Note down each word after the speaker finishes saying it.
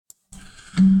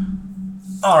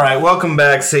Alright, welcome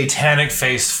back, Satanic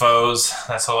Face Foes.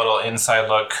 That's a little inside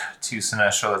look to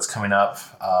Sinestro that's coming up.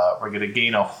 We're going to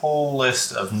gain a whole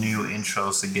list of new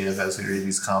intros to give as we read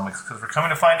these comics, because we're coming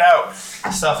to find out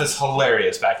stuff is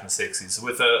hilarious back in the 60s.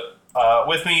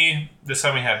 With me, this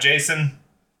time we have Jason.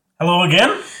 Hello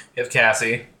again. We have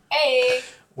Cassie. Hey.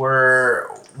 We're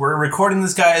recording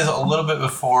this, guys, a little bit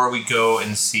before we go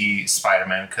and see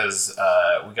Spider-Man, because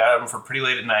we got him for pretty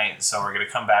late at night, so we're going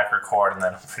to come back, record, and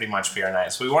then pretty much be our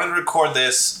night. So we wanted to record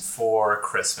this for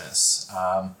Christmas,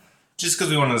 just because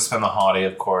we wanted to spend the holiday,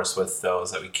 of course, with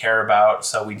those that we care about,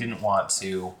 so we didn't want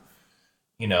to,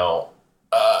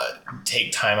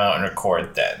 take time out and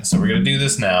record then. So we're going to do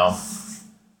this now.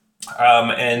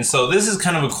 And so this is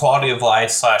kind of a quality of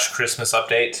life / Christmas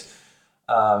update.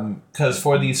 Because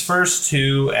for these first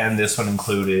two, and this one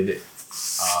included,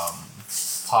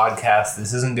 podcasts,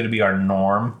 this isn't going to be our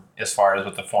norm as far as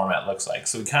what the format looks like.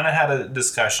 So we kind of had a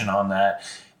discussion on that,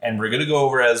 and we're going to go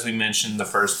over, as we mentioned the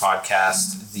first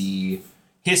podcast, the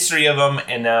history of them.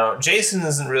 And now Jason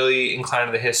isn't really inclined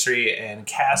to the history, and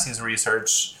Cassie's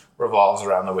research revolves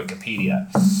around the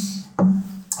Wikipedia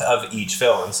of each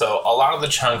film. And so a lot of the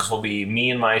chunks will be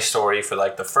me and my story for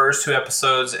like the first two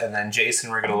episodes, and then Jason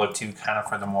we're going to look to kind of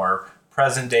for the more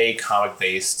present day comic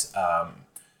based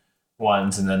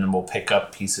ones, and then we'll pick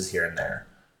up pieces here and there.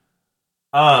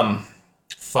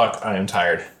 Fuck, I am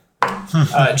tired.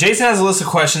 Jason has a list of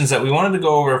questions that we wanted to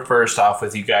go over first off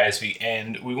with you guys,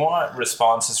 and we want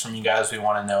responses from you guys. We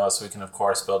want to know so we can of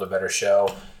course build a better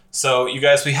show. So, you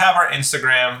guys, we have our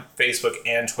Instagram, Facebook,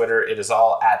 and Twitter. It is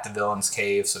all at The Villain's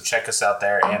Cave, so check us out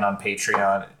there and on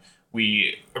Patreon.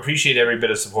 We appreciate every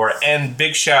bit of support. And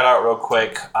big shout out real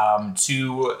quick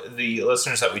to the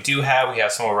listeners that we do have. We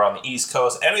have some over on the East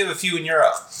Coast, and we have a few in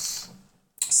Europe. So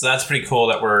that's pretty cool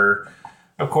that we're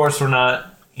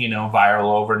not,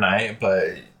 viral overnight,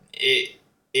 but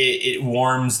it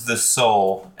warms the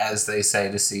soul, as they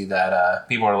say, to see that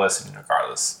people are listening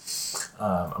regardless.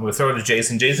 I'm going to throw it to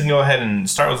Jason. Jason, go ahead and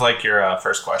start with your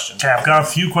first question. Okay, I've got a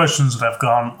few questions that I've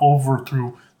gone over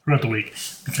throughout the week,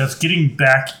 because getting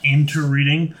back into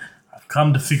reading, I've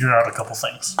come to figure out a couple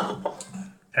things.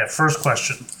 Okay, first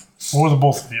question for the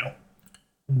both of you.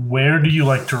 Where do you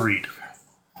like to read?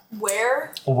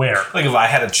 Where? Like if I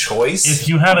had a choice? If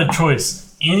you had a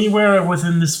choice, anywhere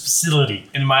within this facility.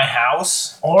 In my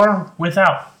house? Or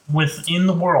within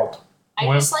the world. I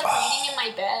just like reading in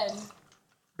my bed.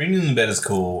 Reading in bed is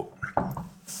cool.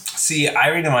 See, I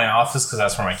read in my office because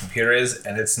that's where my computer is,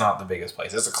 and it's not the biggest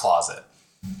place. It's a closet.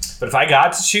 But if I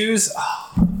got to choose,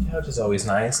 couch is always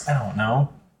nice. I don't know.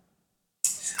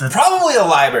 Probably a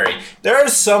library. There are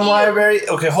some libraries.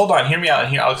 Okay, hold on. Hear me out.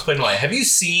 And here, I'll explain why. Have you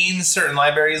seen certain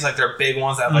libraries, like they're big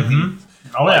ones that have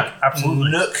yeah,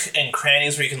 absolutely. Nook and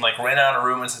crannies where you can rent out a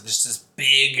room and it's just this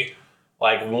big,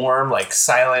 warm,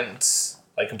 silent,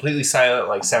 completely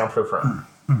silent, soundproof room.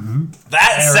 Mm-hmm.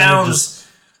 That sounds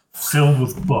filled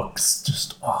with books.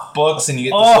 Just books, and you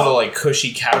get this little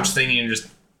cushy couch thing, and you just.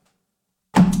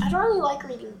 I don't really like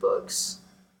reading books.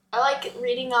 I like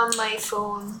reading on my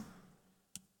phone.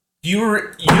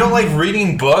 You don't like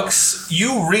reading books?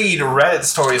 You read Reddit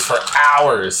stories for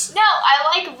hours. No, I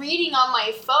like reading on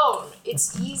my phone.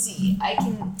 It's easy. I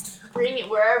can bring it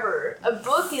wherever. A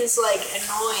book is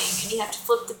annoying, and you have to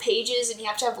flip the pages, and you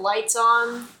have to have lights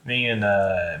on. Me and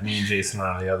Jason are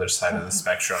on the other side of the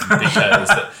spectrum, because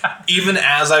even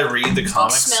as I read the comics,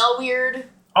 books smell weird.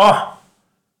 Oh,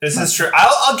 this is true.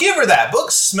 I'll give her that.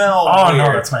 Books smell weird.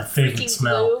 No, that's my favorite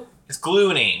smell. Glue. It's glue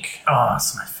and ink. Oh,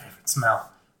 it's my favorite smell.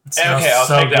 Okay, I'll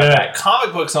take that back.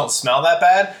 Comic books don't smell that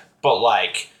bad, but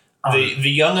the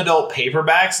young adult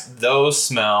paperbacks, those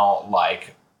smell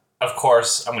like. Of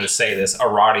course, I'm going to say this, a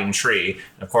rotting tree.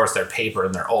 And of course, they're paper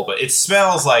and they're old, but it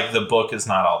smells like the book is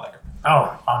not all there.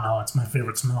 Oh no, it's my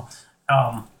favorite smell.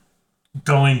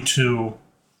 Going to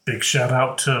big shout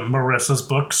out to Marissa's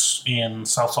Books in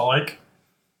South Salt Lake.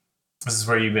 This is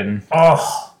where you've been.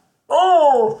 Oh,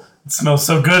 it smells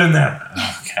so good in there.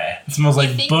 Okay. It smells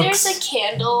like books. books. There's a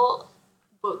candle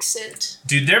book scent.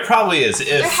 Dude, there probably is.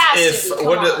 There has to be.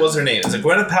 What's her name? Is it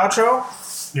Gwyneth Paltrow?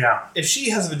 Yeah. If she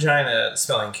has a vagina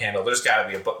smelling candle, there's got to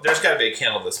be a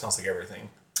candle that smells like everything.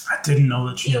 I didn't know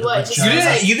that she had a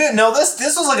vagina. You didn't know this?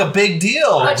 This was a big deal.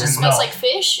 Oh, it just smells like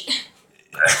fish?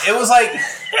 It was like...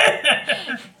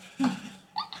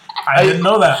 I didn't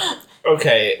know that.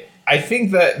 Okay, I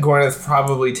think that Gwyneth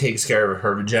probably takes care of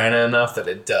her vagina enough that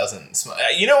it doesn't smell.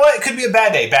 You know what? It could be a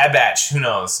bad day, bad batch. Who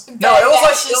knows? It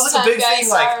was a big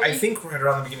thing. I think right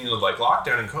around the beginning of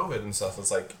lockdown and COVID and stuff. It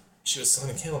was she was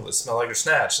selling a candle that smelled like her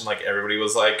snatch, and everybody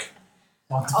was like,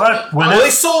 What the fuck? Well, they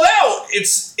sold out.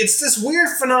 It's this weird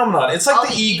phenomenon. It's like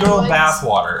the e-girl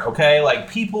bathwater, okay? Like,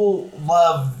 people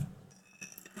love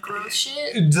gross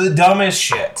shit. The dumbest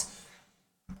shit.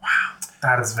 Wow.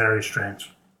 That is very strange.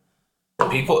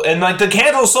 People, and like the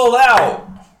candle sold out.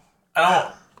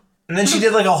 And then she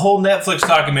did like a whole Netflix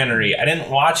documentary. I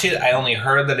didn't watch it. I only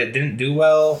heard that it didn't do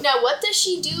well. Now, what does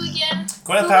she do again?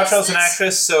 Gwyneth Paltrow's an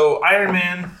actress. So Iron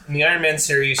Man, in the Iron Man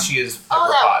series, she is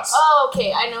Pepper Potts. Oh,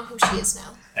 okay. I know who she is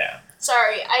now. Yeah.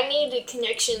 Sorry, I need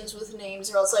connections with names,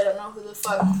 or else I don't know who the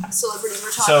fuck celebrity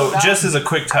we're talking about. So, just as a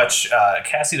quick touch,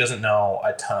 Cassie doesn't know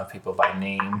a ton of people by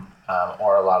name,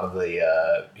 or a lot of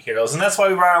the heroes, and that's why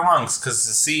we brought her along, because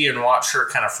to see and watch her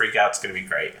kind of freak out is going to be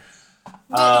great.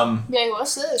 Yeah,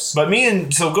 what's this? But me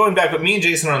and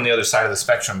Jason are on the other side of the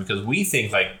spectrum, because we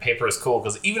think like paper is cool.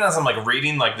 Because even as I'm like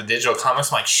reading like the digital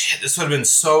comics, I'm like, shit, this would have been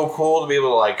so cool to be able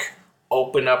to like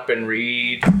open up and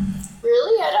read.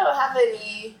 Really, I don't have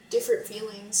any different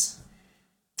feelings.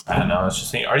 I don't know. It's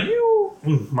just me. Are you?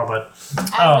 My bad.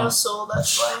 I have no soul.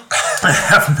 That's why. I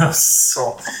have no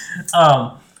soul.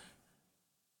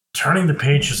 Turning the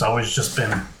page has always just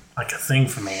been like a thing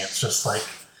for me. It's just like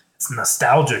it's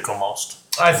nostalgic almost.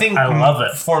 I think I love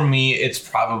it. For me, it's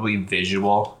probably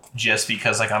visual, just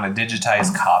because like on a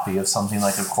digitized copy of something,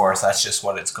 like of course that's just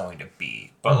what it's going to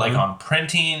be. But like on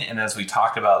printing, and as we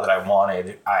talked about that I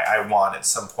want at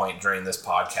some point during this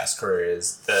podcast career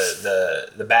is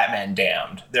the Batman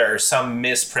Damned. There are some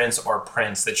misprints or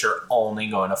prints that you're only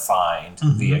going to find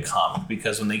via comic,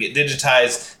 because when they get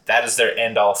digitized, that is their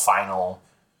end all final,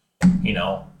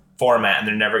 format, and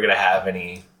they're never going to have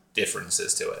any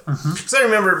differences to it. Because I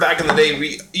remember back in the day,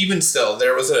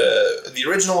 there was the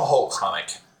original Hulk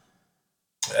comic.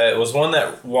 It was one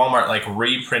that Walmart like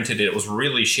reprinted. It was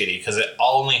really shitty because it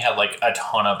only had like a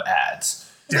ton of ads.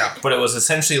 Yeah. But it was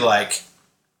essentially like,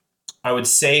 I would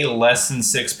say less than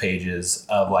 6 pages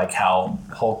of like how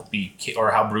Hulk or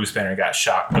how Bruce Banner got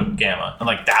shot with Gamma, and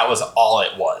like that was all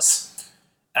it was.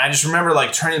 And I just remember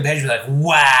like turning the page and be like,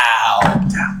 wow.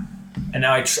 Yeah. And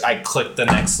now I click the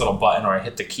next little button, or I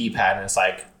hit the keypad, and it's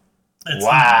like, It's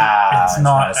wow. It's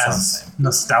not as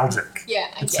nostalgic. Yeah,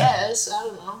 I guess. I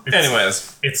don't know.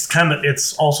 Anyways.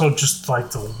 It's also just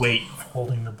like the weight of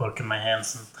holding the book in my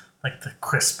hands and like the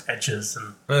crisp edges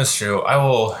and That's true. I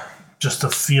will. just the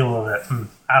feel of it. And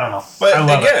I don't know. But I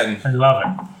love again, it. I love it.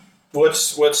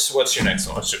 what's your next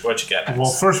one? What you got next? Well,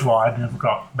 first of all, I never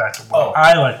got back to what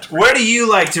I like to read. Where do you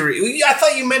like to read? I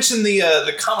thought you mentioned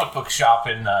the comic book shop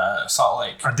in Salt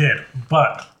Lake. I did,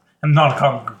 but I'm not a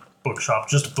comic book shop,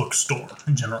 just a bookstore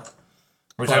in general.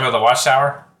 We're talking about the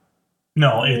Watchtower?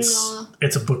 No,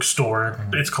 it's a bookstore.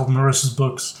 It's called Marissa's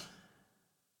Books.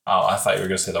 Oh, I thought you were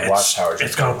going to say the Watchtower.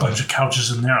 It's got a bunch of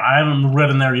couches in there. I haven't read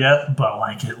in there yet, but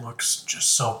like it looks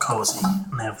just so cozy.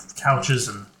 And they have couches,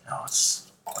 and it's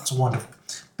wonderful.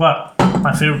 But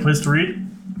my favorite place to read,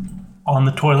 on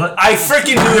the toilet. I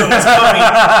freaking knew it was coming.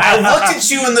 I looked at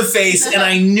you in the face, and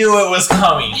I knew it was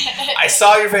coming. I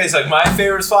saw your face, like, my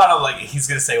favorite spot. I'm like, he's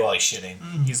going to say while he's shitting.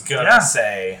 He's going to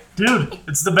say... Dude,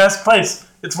 it's the best place.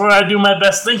 It's where I do my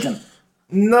best thinking.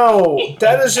 No,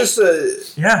 that is just a...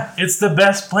 Yeah, it's the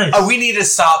best place. We need to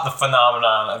stop the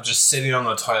phenomenon of just sitting on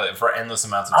the toilet for endless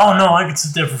amounts of Oh, time. no, I could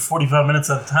sit there for 45 minutes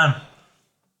at a time.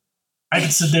 I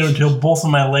could sit there until both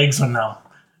of my legs are numb.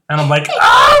 And I'm like,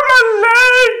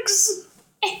 my legs!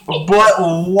 But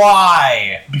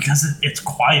why? Because it's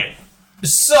quiet.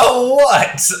 So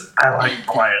what? I like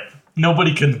quiet.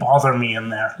 Nobody can bother me in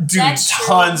there. Dude, That's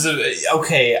tons of...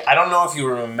 Okay, I don't know if you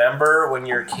remember when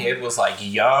your kid was, like,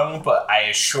 young, but I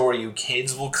assure you,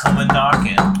 kids will come a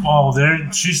knocking. Oh,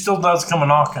 she still does come a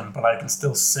knocking, but I can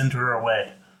still send her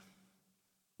away.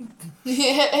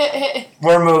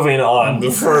 We're moving on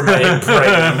before my brain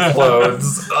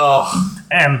implodes. Oh.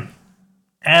 And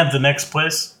the next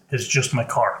place is just my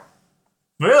car.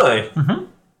 Really? Mm-hmm.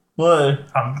 What?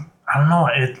 I don't know.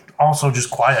 It also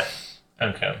just quiet.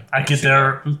 Okay. I get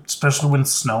there, especially when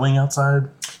it's snowing outside.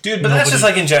 Dude, but that's just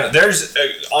like in general. There's,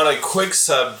 on a quick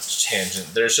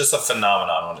sub-tangent, there's just a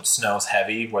phenomenon when it snows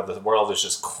heavy where the world is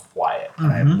just quiet.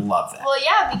 And I love that. Well,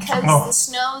 yeah, because Oh. the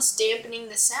snow's dampening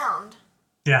the sound.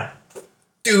 Yeah.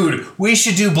 Dude, we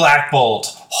should do Black Bolt.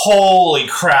 Holy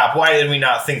crap, why did we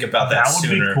not think about that That would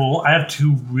sooner? be cool. I have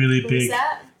 2 really Who's big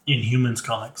that? Inhumans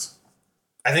comics.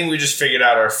 I think we just figured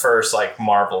out our first, like,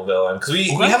 Marvel villain. Because we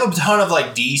have a ton of,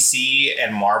 like, DC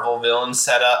and Marvel villains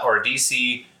set up, or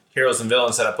DC heroes and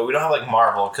villains set up, but we don't have, like,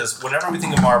 Marvel. Because whenever we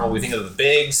think of Marvel, we think of the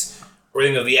Bigs, or we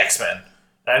think of the X-Men.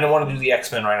 And I don't want to do the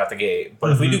X-Men right out the gate.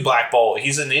 But if we do Black Bolt,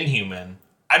 he's an Inhuman.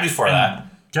 I'd be for that.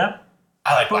 Yeah.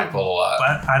 I like Black Bolt a lot.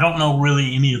 But I don't know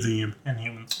really any of the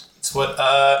Inhumans. It's what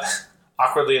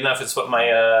Awkwardly enough, it's what my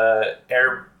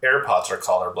AirPods are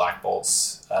called, are Black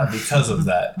Bolts, because of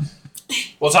that.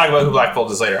 We'll talk about who Black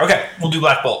Bolt is later. Okay, we'll do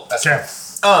Black Bolt. That's Okay.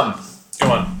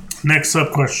 Go on. Next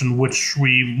sub question, which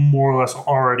we more or less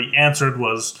already answered,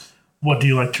 was what do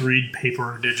you like to read,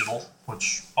 paper or digital?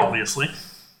 Which, obviously.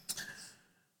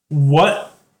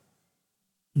 What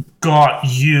got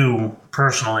you,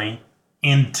 personally,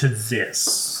 into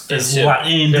this?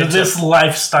 Into this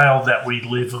lifestyle that we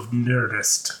live of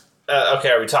Nerdist? Okay,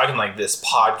 are we talking like this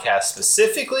podcast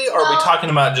specifically, or are we talking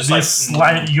about just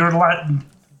why are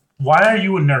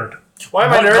you a nerd? Why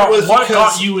am I a nerd? What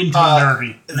got you into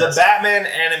nerdy? The Batman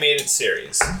animated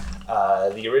series,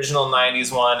 the original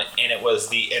 '90s one,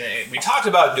 and we talked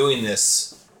about doing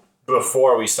this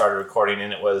before we started recording,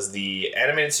 and it was the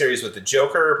animated series with the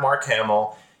Joker, Mark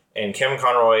Hamill, and Kevin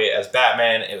Conroy as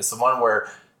Batman. It was the one where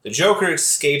the Joker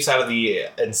escapes out of the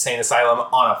insane asylum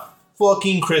on a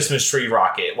fucking Christmas tree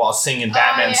rocket while singing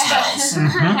Batman Smells.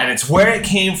 And it's where it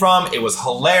came from. It was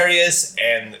hilarious,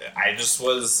 and I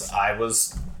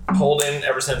was pulled in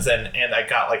ever since then, and I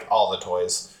got like all the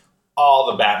toys, all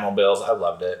the Batmobiles. I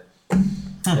loved it.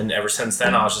 And ever since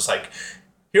then, I was just like,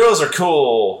 heroes are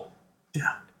cool.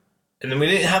 Yeah. And then we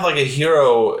didn't have like a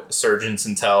hero surgeons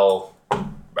until,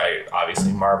 right,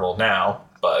 obviously Marvel now,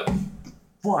 but...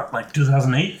 What, like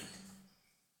 2008?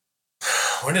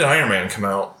 When did Iron Man come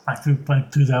out? I think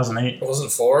like 2008. It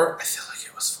wasn't 4? I feel like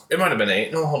it was 4. It might have been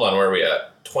 8. No, hold on. Where are we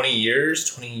at? 20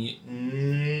 years?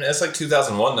 That's like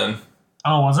 2001 then.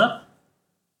 Oh, was it?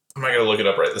 I'm not going to look it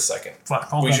up right this second.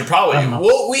 Fuck, we should probably...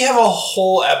 Well, we have a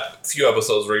whole few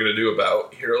episodes we're going to do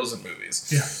about heroes and movies.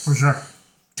 Yeah, for sure.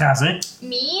 Cassie?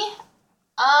 Me?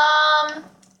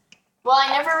 Well, I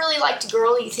never really liked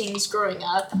girly things growing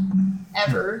up.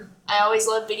 Ever. I always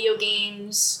loved video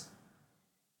games,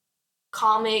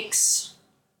 comics.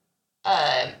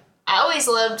 I always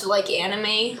loved, like,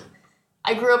 anime.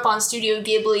 I grew up on Studio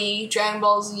Ghibli, Dragon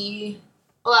Ball Z.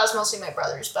 Well, that was mostly my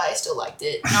brothers, but I still liked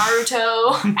it.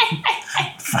 Naruto.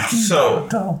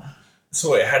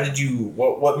 So wait, how did you...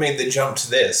 What made the jump to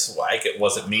this? Like,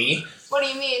 was it me? What do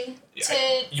you mean?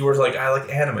 You were like, I like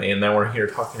anime, and then we're here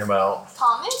talking about...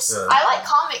 Comics? I like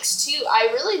comics, too.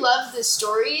 I really love the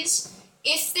stories.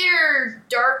 If they're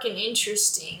dark and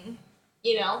interesting,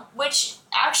 you know, which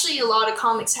actually a lot of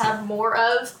comics have more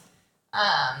of.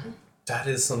 That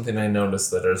is something I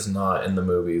noticed that is not in the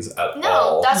movies at all.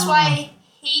 No, that's why I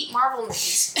hate Marvel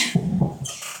movies.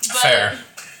 Fair.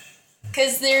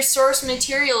 Because their source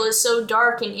material is so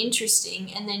dark and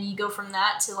interesting, and then you go from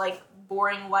that to, like,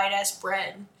 boring white-ass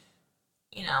bread.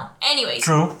 You know? Anyways.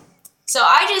 True. So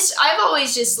I've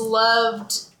always just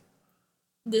loved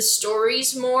the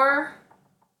stories more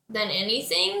than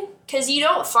anything, because you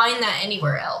don't find that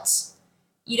anywhere else.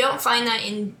 You don't find that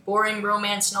in boring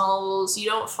romance novels. You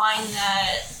don't find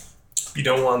that... You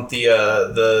don't want the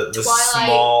Twilight,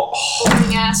 small...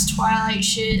 boring ass Twilight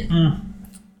shit.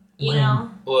 You know?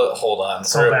 Well, hold on.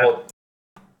 So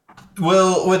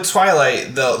well, with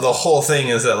Twilight, the whole thing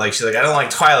is that, like, she's like, I don't like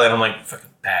Twilight. I'm like, fucking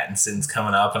Pattinson's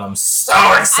coming up, and I'm so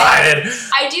excited.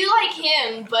 I do like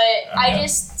him, but I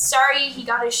just... Sorry he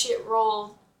got his shit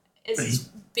rolled as his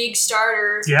big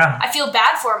starter. Yeah. I feel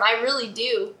bad for him. I really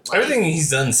do. Like, everything he's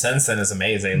done since then is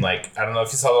amazing. Like, I don't know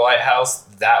if you saw The Lighthouse.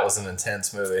 That was an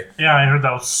intense movie. Yeah, I heard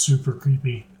that was super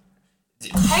creepy.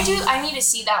 I need to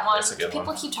see that one. That's a good People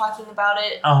one. keep talking about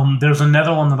it. There's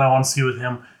another one that I want to see with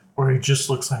him where he just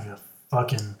looks like a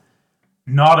fucking...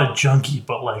 Not a junkie,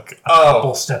 but like a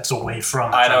couple steps away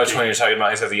from I know which one you're talking about.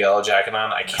 He's got the yellow jacket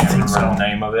on. I can't remember the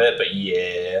name of it, but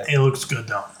yeah. It looks good,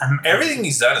 though. And everything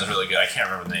he's done is really good. I can't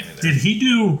remember the name of it. Did he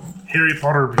do Harry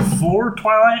Potter before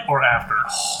Twilight or after?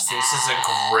 Oh, this is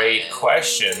a great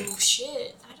question. Oh,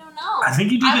 shit. I don't know. I think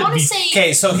he did I it want to say...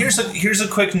 Okay, so here's a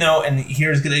quick note, and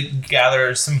here's going to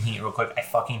gather some heat real quick. I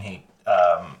fucking hate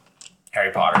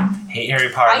Harry Potter. Hate Harry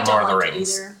Potter and Lord of the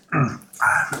Rings.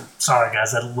 Sorry,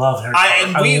 guys. I love Harry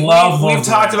Potter. We've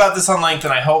talked about this on length,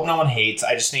 and I hope no one hates.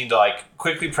 I just need to, like,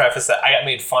 quickly preface that I got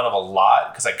made fun of a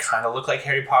lot because I kind of looked like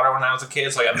Harry Potter when I was a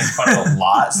kid, so I got made fun of a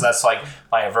lot. So that's, like,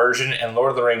 my aversion, and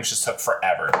Lord of the Rings just took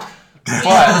forever.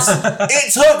 But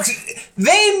it took...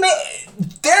 They're in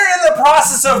the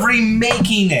process of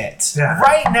remaking it. Yeah.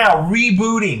 Right now,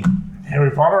 rebooting.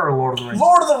 Harry Potter or Lord of the Rings?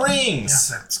 Lord of the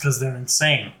Rings. Yeah, that's because they're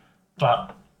insane.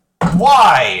 But...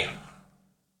 Why?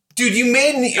 Dude, you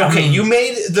made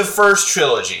the first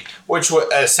trilogy, which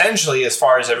was essentially, as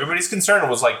far as everybody's concerned,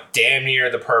 was like damn near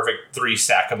the perfect 3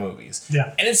 stack of movies.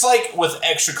 Yeah. And it's like with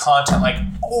extra content, like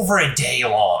over a day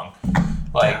long.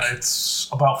 Like it's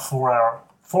about 4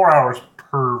 hours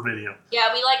per video.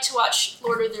 Yeah, we like to watch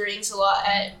Lord of the Rings a lot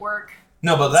at work.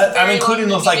 No, but that I'm very including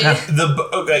long those like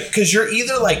movie. because you're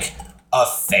either like a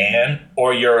fan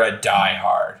or you're a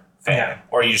diehard fan, Yeah.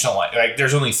 or you just don't like.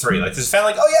 There's only three. Like there's a fan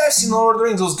like, oh yeah, I've seen Lord of the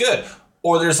Rings, it was good.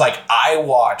 Or there's like, I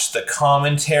watched the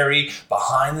commentary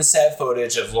behind the set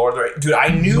footage of Lord of the Rings. Dude, I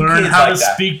knew Learn kids how like to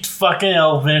that. speak fucking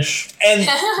Elvish. And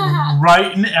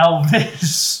Write in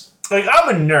Elvish. like I'm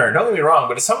a nerd, don't get me wrong,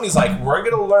 but if somebody's like, we're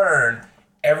gonna learn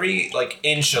every like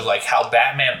inch of like how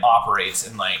Batman operates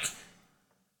and like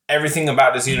everything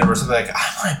about his universe, I'm like,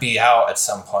 I might be out at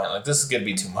some point. Like this is gonna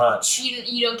be too much.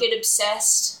 You don't get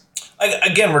obsessed. Like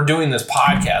again, we're doing this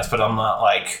podcast, but I'm not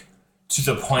like to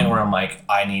the point where I'm like,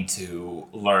 I need to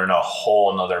learn a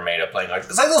whole nother made up language.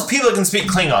 It's like those people that can speak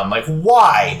Klingon. Like,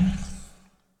 why?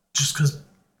 Just because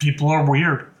people are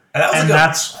weird. And, that was And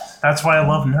like a- that's why I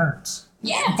love nerds.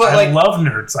 Yeah. but I like, love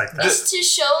nerds like that. Just to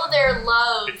show their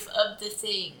love of the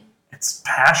thing. It's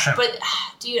passion. But,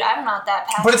 dude, I'm not that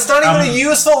passionate. but it's not even a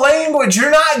useful language.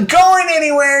 You're not going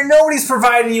anywhere. Nobody's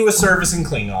providing you a service in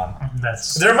Klingon.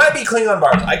 That's There might be Klingon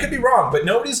bars. I could be wrong, but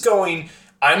nobody's going.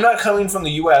 I'm not coming from the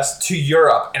U.S. to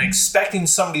Europe and expecting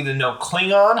somebody to know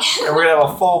Klingon, and we're gonna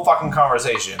have a full fucking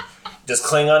conversation. Does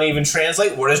Klingon even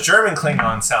translate? What does German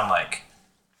Klingon sound like?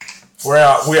 We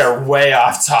are way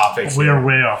off topic. we are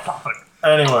way off topic.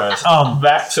 Anyways,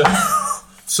 back to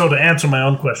So to answer my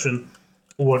own question,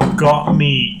 what got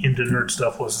me into nerd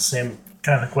stuff was the same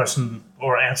kind of question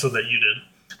or answer that you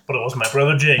did, but it was my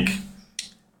brother Jake.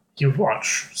 He would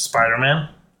watch Spider-Man,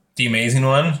 the amazing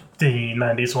one the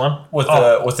 '90s one.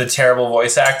 with the terrible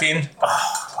voice acting.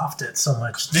 I loved it so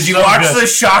much. Did you watch the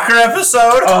Shocker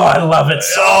episode? Oh, I love it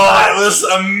so Oh, much. it was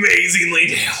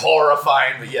amazingly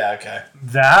horrifying. But yeah, okay.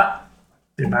 That,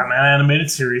 the Batman animated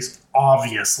series,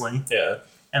 obviously, Yeah.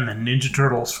 and the Ninja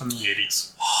Turtles from the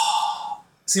 '80s.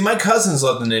 See, my cousins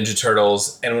love the Ninja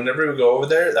Turtles, and whenever we go over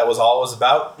there, that was all it was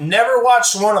about. Never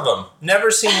watched one of them. Never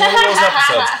seen one of those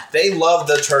episodes. They love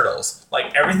the Turtles.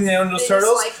 Like, everything they own those They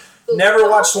Turtles, just like the never logo.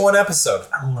 watched one episode.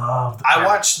 I love.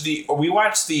 We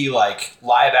watched the, like,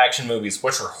 live-action movies,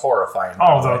 which were horrifying.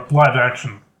 Oh, the live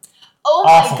action. Oh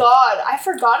Awful. my god, I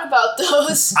forgot about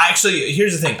those. Actually,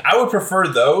 here's the thing. I would prefer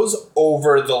those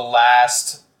over the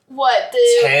last What, the...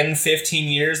 10, 15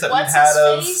 years that What's we've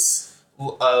had his face?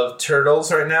 of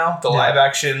Turtles right now. The Yeah. live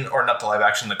action, or not the live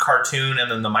action, the cartoon, and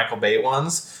then the Michael Bay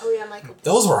ones. Oh yeah, Michael.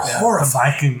 Those were The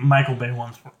horrifying. Michael Bay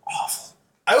ones were awful.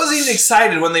 I was even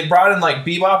excited when they brought in like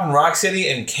Bebop and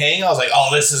Rocksteady and Kang. I was like, "Oh,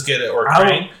 this is good." Or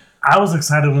Krang. I was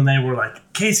excited when they were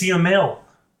like Casey O'Male,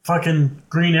 fucking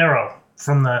Green Arrow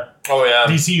from the Oh yeah.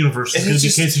 DC universe. It's And gonna he's be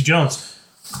just- Casey Jones.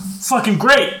 Fucking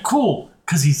great, cool,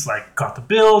 because he's like got the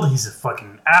build. He's a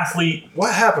fucking athlete.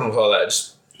 What happened with all that?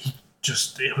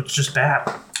 It was just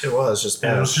bad. It was just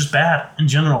It was just bad in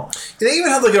general. They even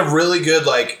had like a really good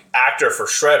like actor for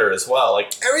Shredder as well.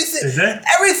 Like everything, Did they?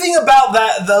 everything about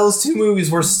those two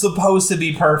movies were supposed to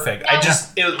be perfect.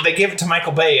 They gave it to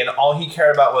Michael Bay, and all he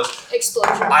cared about was.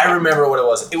 Explosion. I remember what it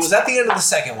was. It was at the end of the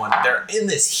second one. They're in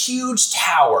this huge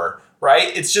tower,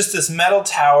 right? It's just this metal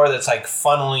tower that's like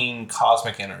funneling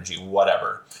cosmic energy,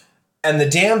 whatever. And the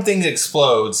damn thing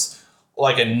explodes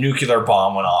like a nuclear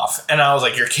bomb went off. And I was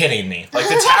like, you're kidding me. Like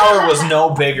the tower was no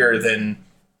bigger than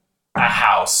a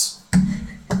house.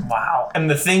 Wow. And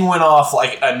the thing went off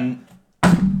like I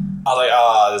was like,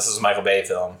 oh, this is a Michael Bay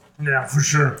film. Yeah, for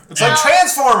sure. It's like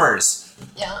Transformers.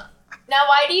 Yeah. Now,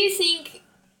 why do you think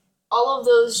all of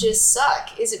those just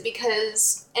suck? Is it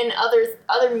because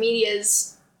other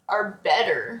medias are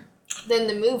better than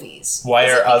the movies? Why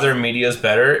Is are it other medias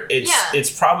better? Yeah.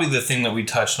 It's probably the thing that we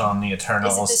touched on the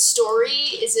Eternals. Is it the story?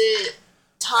 Is it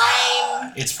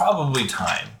time? It's probably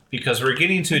time, because we're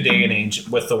getting to a day and age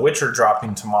with The Witcher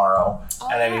dropping tomorrow,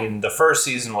 and I yeah. mean the first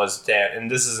season was and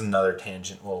this is another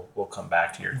tangent. We'll come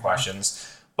back to your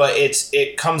questions, but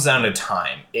it comes down to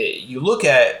time. You look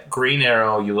at Green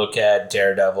Arrow, you look at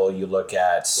Daredevil, you look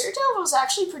at Daredevil was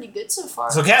actually pretty good so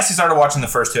far. so Cassie started watching the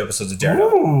first 2 episodes of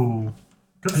Daredevil. Ooh.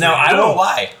 Good for Now, you. I won't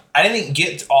lie. I didn't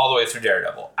get all the way through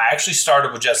Daredevil. I actually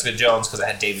started with Jessica Jones because I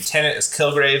had David Tennant as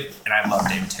Kilgrave, and I love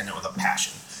David Tennant with a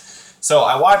passion. So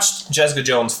I watched Jessica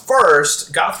Jones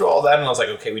first, got through all that, and I was like,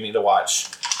 okay, we need to watch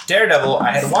Daredevil.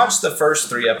 I had watched the first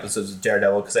 3 episodes of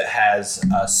Daredevil because it has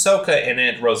Ahsoka in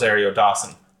it, Rosario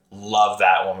Dawson. Love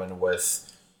that woman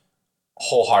with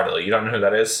wholeheartedly. You don't know who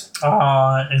that is?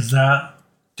 Is that...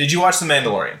 Did you watch The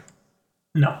Mandalorian?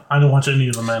 No, I don't watch any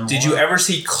of the men. Did you ever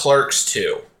see Clerks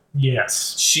 2?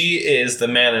 Yes. She is the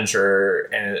manager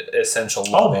and essential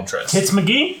love interest. Tits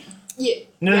McGee? Yeah.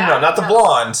 No, not the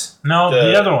blonde. No,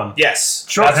 the other one. Yes.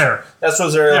 Short hair. That's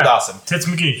Rosario Dawson. Tits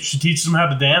McGee. She teaches them how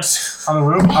to dance on the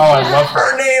roof. Oh, I love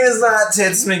her. Her name is not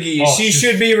Tits McGee. Oh, she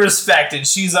should be respected.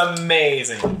 She's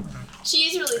amazing.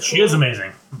 She's really cool. She is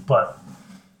amazing, but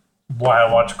why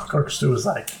I watch Clerks 2 is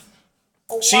like...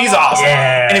 She's awesome.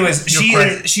 Yeah, Anyways,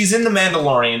 great. she's in The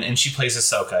Mandalorian, and she plays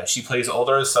Ahsoka. She plays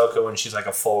older Ahsoka when she's like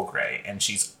a full gray, and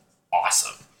she's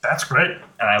awesome. That's great.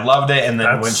 And I loved it. And then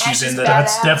That's- when she's in the...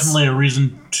 That's Badass. definitely a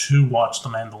reason to watch The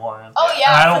Mandalorian. Oh, yeah,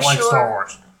 And I don't for like sure. Star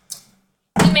Wars.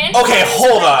 The Mandalorian Okay, is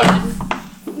hold pretty on.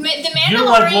 good. The Mandalorian. You don't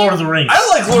like Lord of the Rings. I don't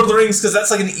like Lord of the Rings because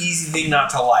that's like an easy thing not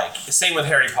to like. Same with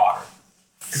Harry Potter.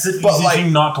 It's an but easy like-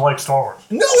 thing not to like Star Wars.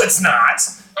 No, it's not.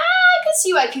 I could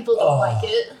see why people don't like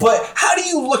it. But how do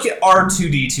you look at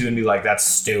R2-D2 and be like, that's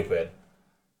stupid?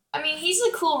 I mean, he's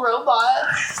a cool robot.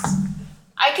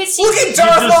 I could see. Look at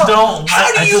Darth just Maul. don't- How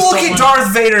I do you just look don't at like-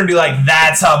 Darth Vader and be like,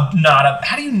 that's not a...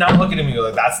 How do you not look at him and go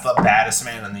like, that's the baddest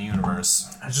man in the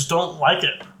universe? I just don't like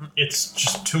it. It's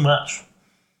just too much.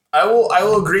 I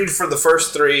will agree for the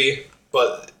first three,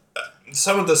 but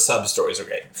some of the sub stories are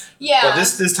great. Yeah. But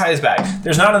this ties back.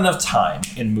 There's not enough time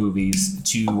in movies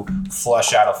to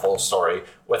flush out a full story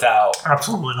without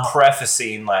Absolutely not.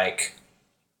 prefacing like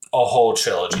a whole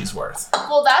trilogy's worth.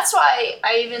 Well, that's why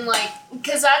I even like,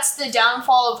 because that's the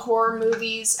downfall of horror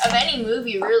movies, of any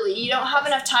movie really. You don't have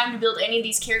enough time to build any of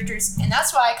these characters, and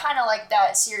that's why I kind of like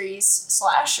that series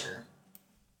Slasher.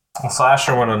 The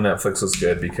Slasher one on Netflix was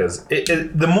good because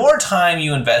the more time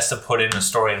you invest to put in a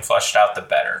story and flush it out, the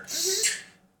better.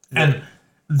 And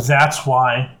that's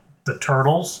why the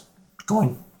Turtles,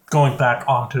 going back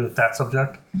onto that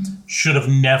subject, should have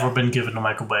never been given to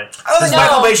Michael Bay. I don't think No.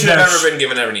 Michael Bay should have They're- ever been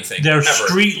given anything. They're ever.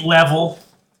 street level,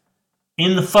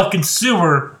 in the fucking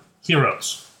sewer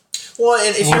heroes. Well,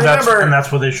 and if you And that's remember,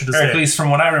 what they should have or at said. least from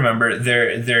what I remember,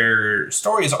 their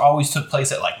stories always took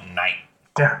place at like night.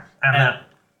 Yeah, and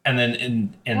And then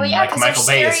in Well, yeah, like because they're Michael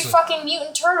scary Bay's, fucking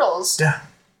mutant turtles. yeah,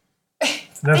 They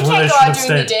that's where can't they go should out have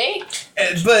during the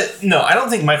stayed. day. but no, I don't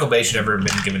think Michael Bay should ever have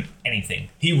been given anything.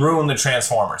 He ruined the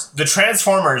Transformers. The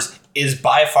Transformers is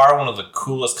by far one of the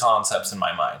coolest concepts in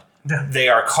my mind. Yeah. They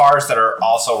are cars that are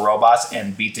also robots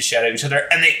and beat the shit out of each other,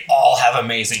 and they all have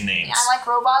amazing names. Yeah, I like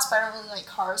robots, but I don't really like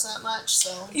cars that much,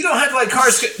 so. You don't have to like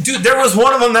cars, dude. There was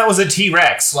one of them that was a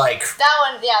T-Rex. Like That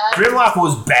one, yeah. Grimlock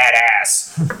was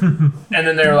badass. And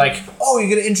then they're like, "Oh, you're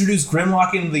gonna introduce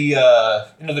Grimlock into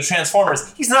the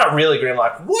Transformers? He's not really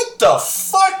Grimlock." What the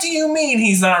fuck do you mean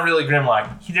he's not really Grimlock?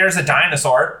 There's a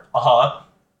dinosaur.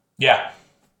 Yeah.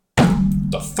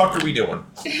 The fuck are we doing?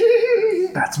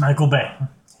 That's Michael Bay.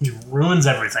 He ruins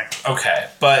everything. Okay,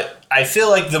 but I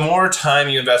feel like the more time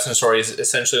you invest in a story is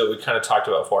essentially what we kind of talked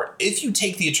about before. If you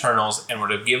take the Eternals and would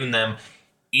have given them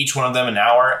each one of them an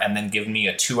hour and then given me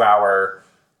a 2-hour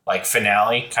like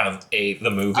finale, kind of the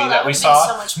movie Oh, that we would saw,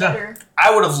 be so much better.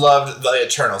 I would have loved the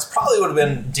Eternals. Probably would have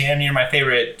been damn near my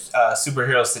favorite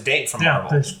superheroes to date from Yeah,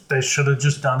 Marvel. they should have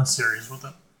just done a series with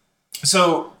it.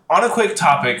 So, on a quick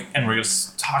topic, and we're going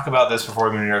to talk about this before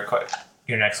we move to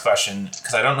your next question,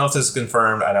 because I don't know if this is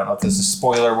confirmed, I don't know if this is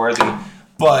spoiler worthy,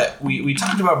 but we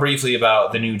talked about briefly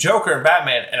about the new Joker and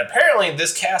Batman, and apparently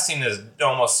this casting is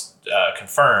almost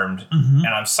confirmed, and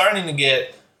I'm starting to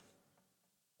get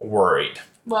worried.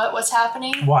 What's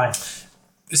happening? Why?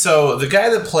 So, the guy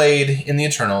that played in the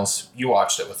Eternals, you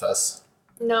watched it with us.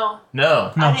 No.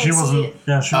 No. No, I she didn't see wasn't. it.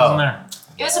 Yeah, she Oh. wasn't there.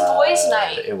 It was a boys'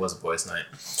 night. It was a boys' night.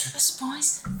 It was a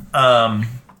boys'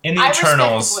 In the I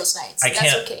Eternals, respect the boys' nights. I That's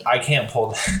can't. okay. I can't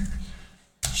pull.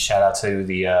 Shout out to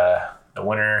the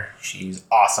winner. She's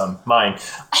awesome. Mine.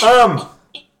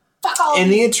 Fuck all In of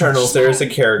the you. Eternals, there is a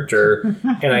character,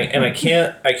 and I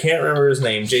can't remember his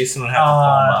name. Jason would have to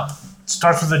pull him up.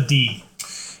 Starts with a D.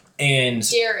 And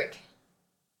Derek.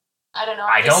 I don't know.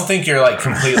 I don't think you're like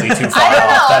completely too far I don't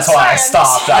know, off. That's I'm why I sorry,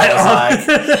 I'm stopped. I was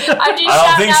like, I'm just I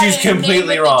don't think shouting out she's his name completely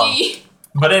with the wrong. D.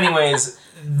 but anyways,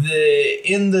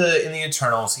 in the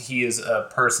Eternals, he is a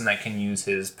person that can use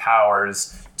his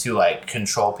powers to like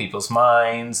control people's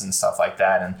minds and stuff like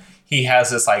that, and he has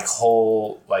this like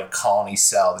whole like colony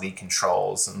cell that he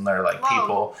controls, and they're like Whoa.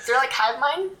 people. They're like hive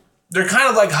mind? They're kind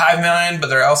of like hive mind, but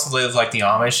they also live like the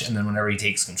Amish, and then whenever he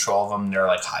takes control of them, they're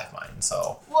like hive mind.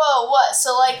 So Whoa, what?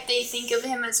 So like they think of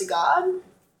him as a god?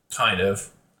 kind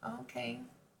of. Okay.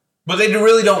 But they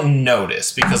really don't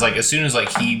notice because, like, as soon as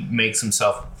like he makes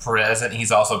himself present,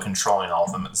 he's also controlling all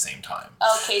of them at the same time.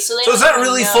 Okay, so they So it's don't not even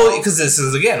really know. fully because this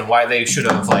is again why they should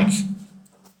have like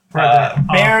Right there.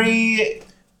 Barry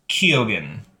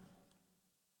Keoghan.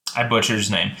 I butchered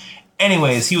his name,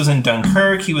 Anyways, he was in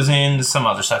Dunkirk. He was in some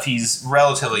other stuff. He's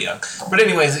relatively young. But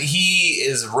anyways, he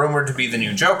is rumored to be the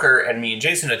new Joker, and me and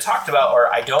Jason had talked about,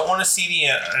 or I don't want to see the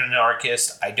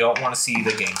anarchist. I don't want to see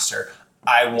the gangster.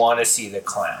 I want to see the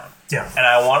clown. Yeah. And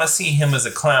I want to see him as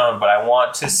a clown, but I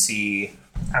want to see...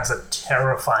 As a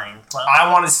terrifying clown.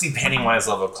 I want to see Pennywise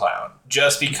level clown.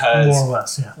 Just because... More or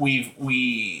less, yeah.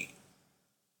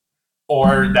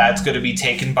 Or that's going to be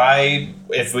taken by...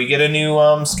 If we get a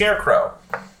new Scarecrow.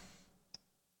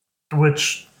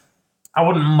 Which... I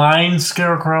wouldn't mind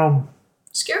Scarecrow.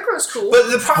 Scarecrow's cool.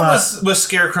 But the problem with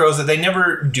Scarecrow is that they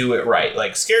never do it right.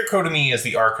 Like, Scarecrow to me is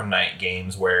the Arkham Knight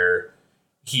games where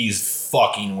he's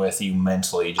fucking with you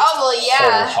mentally just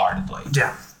wholeheartedly.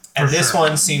 Yeah. And this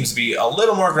one seems to be a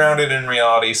little more grounded in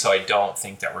reality, so I don't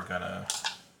think that we're gonna...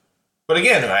 But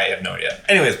again, I have no idea.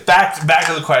 Anyways, back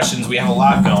to the questions. We have a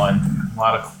lot going. A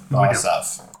lot of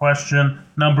stuff. Question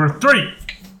number 3.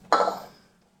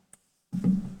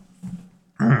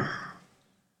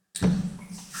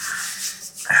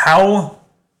 How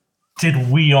did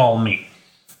we all meet?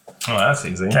 Oh, that's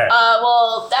easy. Okay.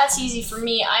 Well, that's easy for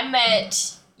me. I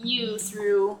met you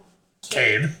through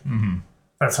Cade. Mm-hmm.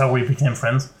 That's how we became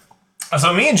friends.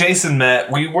 So me and Jason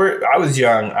met. I was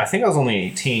young. I think I was only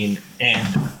 18,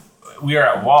 and we were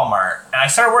at Walmart. And I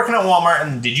started working at Walmart.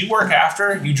 And did you work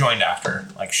after? You joined after,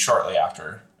 like shortly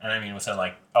after. And I mean, within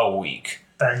like a week.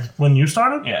 When you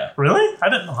started? Yeah. Really? I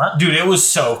didn't know that. Dude, it was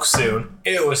so soon.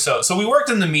 It was so... So we worked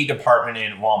in the meat department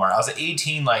in Walmart. I was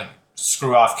 18, like,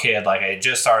 screw-off kid. Like, I had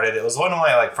just started. It was one of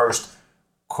my, like, first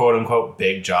quote-unquote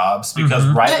big jobs. Because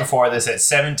right before this, at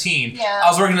 17, I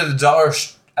was working at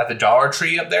the Dollar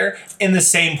Tree up there in the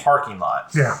same parking lot.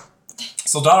 Yeah.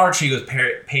 So Dollar Tree was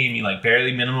paying me, like,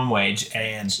 barely minimum wage.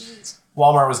 And...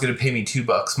 Walmart was going to pay me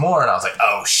 $2 more, and I was like,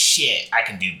 oh, shit, I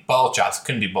can do both jobs.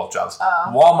 Couldn't do both jobs.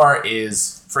 Walmart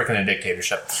is freaking a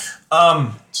dictatorship.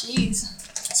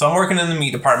 Jeez. So I'm working in the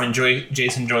meat department.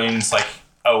 Jason joins, like,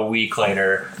 a week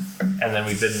later, and then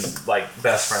we've been, like,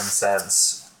 best friends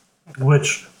since.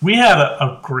 Which, we had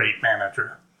a great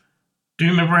manager. Do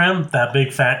you remember him? That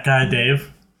big fat guy,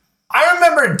 Dave? I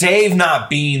remember Dave not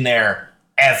being there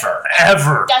ever.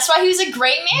 That's why he was a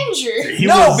great manager.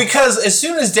 Because as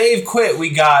soon as Dave quit, we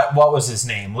got, what was his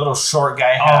name? Little short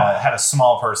guy had a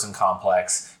small person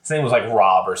complex. His name was like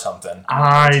Rob or something.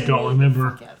 I don't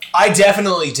remember. I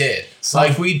definitely did.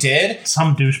 We did.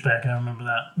 Some douchebag, I remember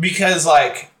that. Because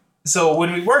so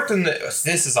when we worked in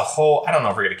this is a whole, I don't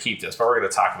know if we're going to keep this, but we're going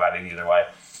to talk about it either way.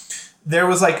 There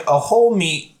was like the whole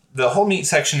meat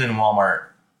section in Walmart.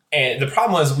 And the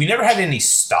problem was we never had any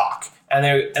stock.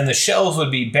 And the shelves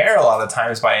would be bare a lot of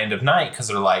times by end of night because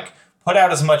they're like, put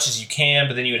out as much as you can,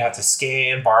 but then you would have to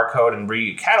scan, barcode, and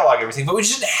re-catalog everything. But we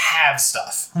just didn't have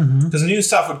stuff. Because new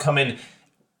stuff would come in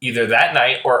either that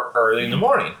night or early in the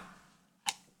morning.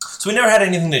 So we never had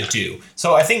anything to do.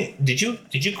 So I think, did you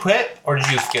quit or did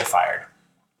you get fired?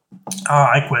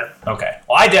 I quit. Okay.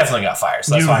 Well, I definitely got fired.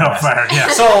 So that's why got fired, yeah.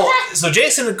 So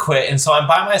Jason had quit, and so I'm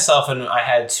by myself, and I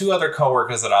had 2 other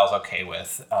coworkers that I was okay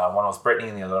with. One was Brittany,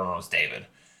 and the other one was David.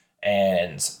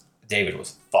 And David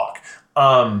was fuck.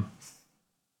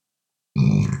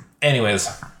 Anyways,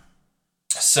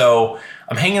 so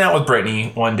I'm hanging out with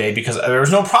Brittany one day because there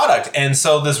was no product, and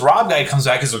so this Rob guy comes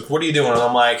back. He's like, "What are you doing?" And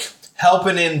I'm like,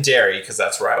 "Helping in dairy," because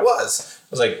that's where I was.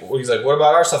 He's like, "What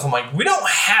about our stuff?" I'm like, "We don't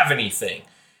have anything."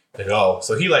 Like, oh,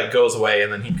 so he like goes away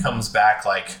and then he comes back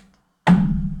like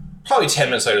probably 10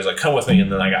 minutes later. He's like, come with me,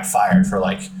 and then I got fired for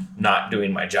like not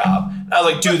doing my job. And I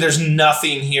was like, dude, there's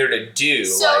nothing here to do.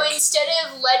 So instead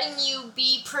of letting you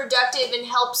be productive and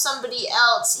help somebody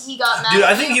else, he got mad. Dude,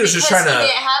 I think he was just trying to. He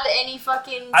didn't have any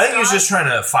fucking. I think he was just trying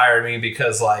to fire me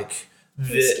because like.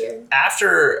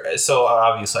 So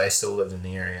obviously I still lived in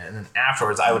the area, and then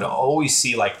afterwards I would always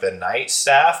see like the night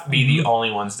staff be the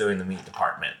only ones doing the meat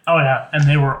department. Oh yeah, and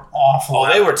they were awful.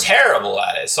 Oh, they were terrible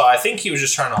at it. So I think he was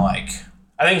just trying to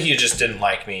I think he just didn't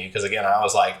like me because again I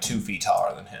was like 2 feet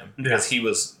taller than him because he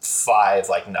was 5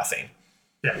 like nothing.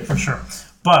 Yeah, for sure.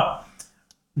 But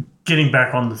getting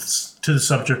back on to the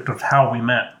subject of how we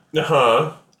met.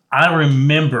 I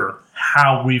remember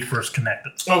how we first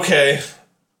connected. Okay.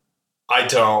 I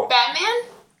don't.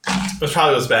 Batman? It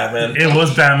probably was Batman. It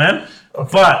was Batman. Okay.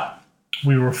 But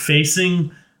we were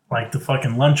facing like the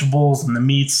fucking Lunchables and the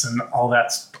meats and all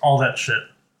that shit.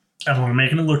 And we were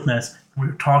making it look nice. We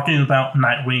were talking about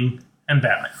Nightwing and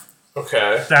Batman.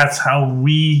 Okay. That's how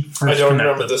we first connected.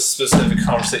 Remember this specific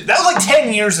conversation. That was like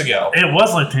 10 years ago. It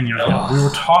was like 10 years ago. We were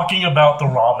talking about the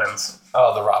Robins.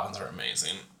 Oh, the Robins are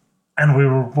amazing. And we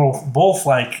were both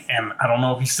like, and I don't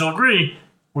know if you still agree,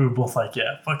 we were both like,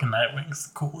 yeah, fucking Nightwing's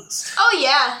the coolest. Oh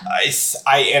yeah.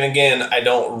 And again, I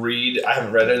haven't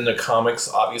read it in the comics.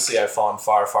 Obviously, I've fallen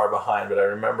far, far behind, but I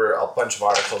remember a bunch of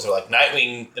articles are like,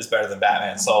 Nightwing is better than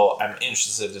Batman, so I'm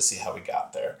interested to see how we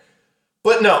got there.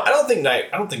 But no, I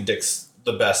don't think Dick's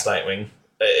the best Nightwing,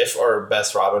 or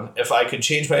best Robin. If I could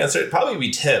change my answer, it'd probably be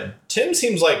Tim. Tim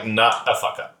seems like not a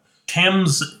fuck up.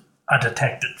 Tim's a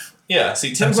detective. Yeah,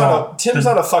 see, Tim's not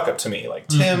a fuck up to me. Like,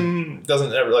 Tim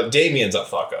doesn't ever, like, Damien's a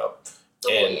fuck up.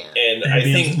 And I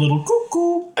think little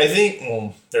cuckoo. I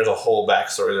think there's a whole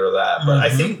backstory to that, but I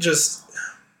think just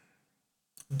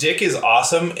Dick is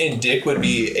awesome, and Dick would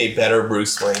be a better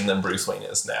Bruce Wayne than Bruce Wayne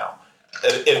is now.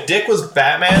 If Dick was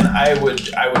Batman, I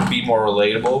would be more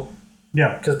relatable.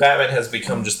 Yeah, because Batman has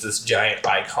become just this giant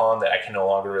icon that I can no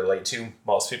longer relate to.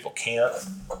 Most people can't,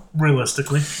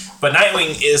 realistically. But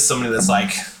Nightwing is somebody that's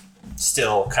like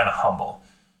still kind of humble,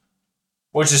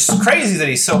 which is crazy that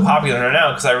he's so popular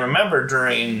now. Because I remember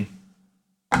during,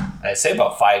 I'd say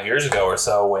about 5 years ago or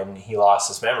so, when he lost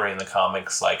his memory in the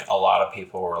comics, like a lot of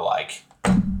people were like,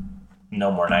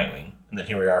 "No more Nightwing," and then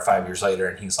here we are 5 years later,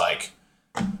 and he's like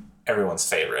everyone's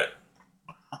favorite.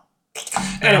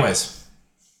 Anyways.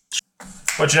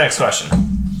 What's your next question?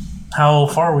 How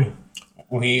far are we?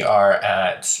 We are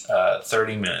at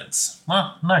 30 minutes.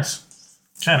 Oh, nice.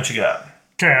 Okay. What you got?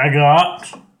 Okay, I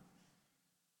got...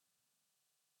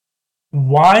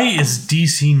 Why is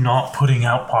DC not putting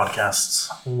out podcasts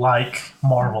like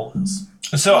Marvel is?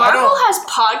 So Marvel has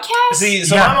podcasts? See,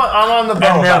 so yeah. I'm on the boat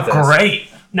and they're about this. Great.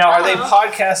 Now, are they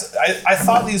podcasts? I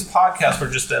thought these podcasts were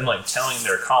just them like telling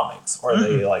their comics, or are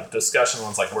they like discussion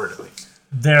ones like we're doing?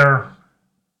 They're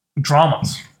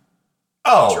dramas.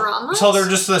 Oh, dramas? So they're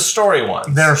just the story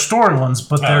ones. They're story ones,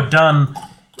 but they're done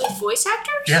with voice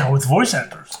actors. Yeah, with voice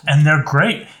actors, and they're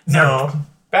great.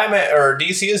 Batman or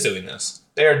DC is doing this.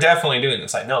 They are definitely doing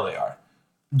this. I know they are.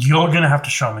 You're gonna have to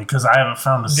show me because I haven't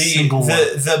found a single one.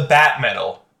 The Bat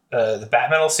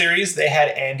Metal series. They had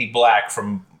Andy Black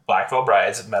from Black Veil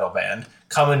Brides metal band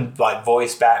come and like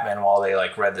voice Batman while they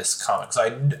like read this comic.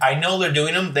 So I know they're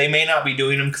doing them. They may not be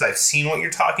doing them because I've seen what you're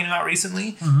talking about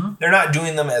recently. Mm-hmm. They're not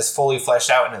doing them as fully fleshed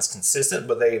out and as consistent,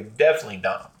 but they've definitely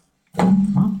done them.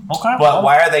 Mm-hmm. Okay. But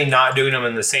why are they not doing them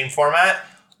in the same format?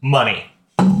 Money.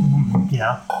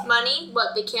 Yeah. Money?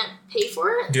 What, they can't pay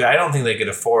for it? Dude, I don't think they could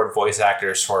afford voice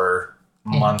actors for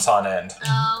months on end.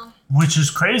 Which is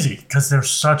crazy because they're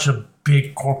such a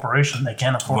big corporation. They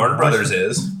can't afford Warner Brothers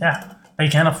is. Yeah. They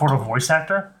can't afford a voice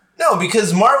actor? No,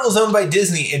 because Marvel's owned by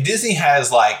Disney, and Disney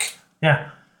has, like... Yeah.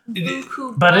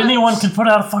 But anyone can put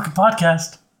out a fucking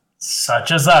podcast,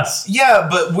 such as us. Yeah,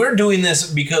 but we're doing this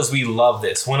because we love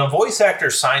this. When a voice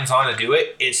actor signs on to do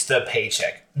it, it's the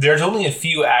paycheck. There's only a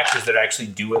few actors that actually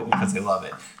do it because they love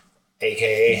it.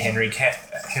 A.K.A. Henry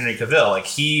Cavill. Like,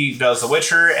 he does The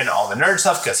Witcher and all the nerd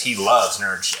stuff because he loves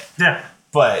nerd shit. Yeah.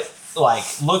 But, like,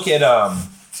 look at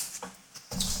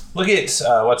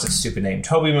what's his stupid name?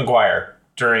 Tobey Maguire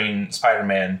during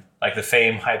Spider-Man, like the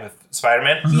fame hype of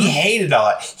Spider-Man. Mm-hmm. He hated all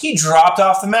that. He dropped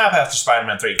off the map after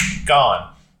Spider-Man 3.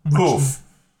 Gone. Poof.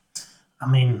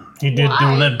 I mean, he did do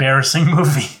an embarrassing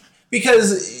movie.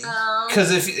 Because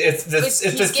if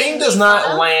the thing does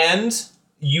not land,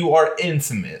 you are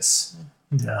infamous.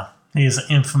 Yeah. He is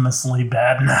infamously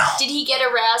bad now. Did he get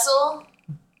a razzle?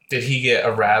 Did he get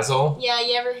a razzle? Yeah,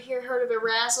 you ever heard of a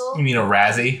razzle? You mean a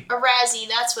Razzie? A Razzie,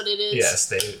 that's what it is. Yes,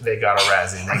 they got a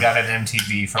Razzie. They got an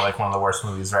MTV for like one of the worst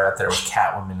movies right up there with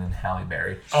Catwoman and Halle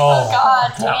Berry. Oh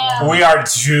God, damn. We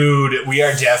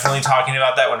are definitely talking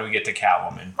about that when we get to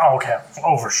Catwoman. Oh, okay.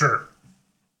 Oh, for sure.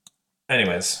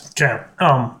 Anyways. Okay.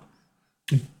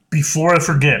 Before I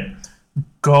forget,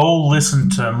 go listen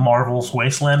to Marvel's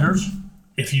Wastelanders.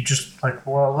 If you just I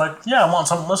want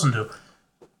something to listen to.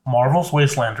 Marvel's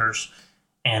Wastelanders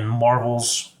and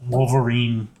Marvel's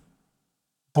Wolverine,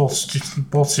 both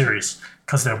series,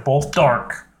 because they're both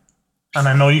dark, and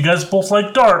I know you guys both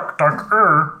like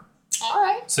darker. All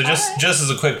right. So just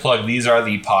as a quick plug, these are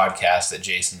the podcasts that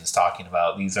Jason is talking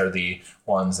about. These are the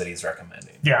ones that he's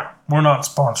recommending. Yeah, we're not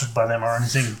sponsored by them or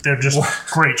anything. They're just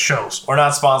great shows. We're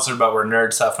not sponsored, but we're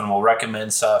nerd stuff, and we'll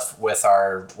recommend stuff with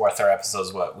our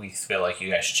episodes. What we feel like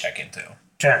you guys should check into.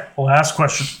 Okay, well, last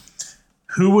question.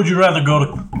 Who would you rather go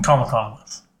to Comic-Con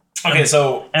with? Okay,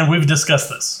 and we've discussed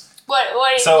this.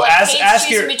 So ask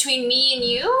between me and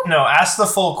you? No, ask the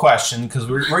full question because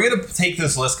we're gonna take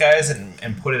this list, guys,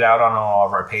 and put it out on all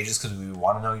of our pages because we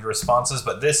want to know your responses.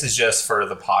 But this is just for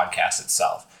the podcast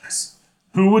itself.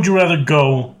 Who would you rather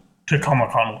go to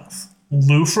Comic-Con with?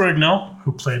 Lou Ferrigno,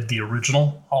 who played the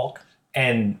original Hulk,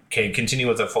 and continue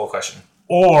with the full question.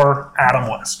 or Adam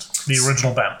West, the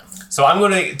original Batman. So I'm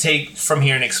going to take from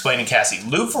here and explain to Cassie.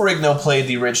 Lou Ferrigno played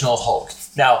the original Hulk.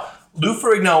 Now, Lou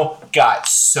Ferrigno got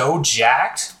so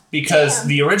jacked because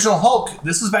the original Hulk,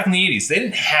 this was back in the 80s, they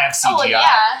didn't have CGI. Oh,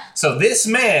 yeah. So this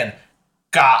man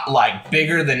got like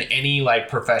bigger than any like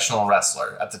professional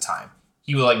wrestler at the time.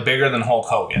 He was like bigger than Hulk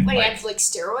Hogan. Wait, he like, had like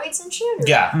steroids and shit? Or?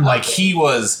 yeah, like he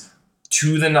was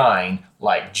to the nine,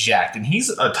 like jacked. And he's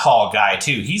a tall guy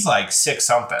too. He's like 6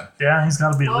 something. Yeah, he's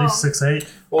got to be at least 6'8".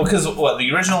 Well, because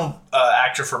the original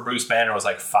actor for Bruce Banner was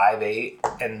like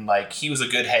 5'8", and like he was a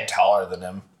good head taller than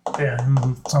him. Yeah,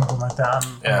 something like that.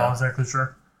 I'm not exactly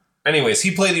sure. Anyways,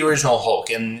 he played the original Hulk,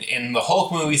 and in the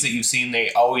Hulk movies that you've seen,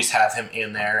 they always have him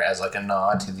in there as like a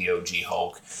nod to the OG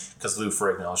Hulk, because Lou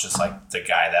Ferrigno is just like the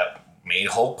guy that made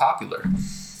Hulk popular.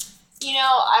 You know,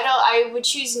 I would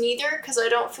choose neither because I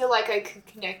don't feel like I could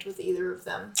connect with either of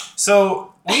them.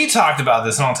 So we talked about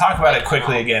this, and I'll talk about it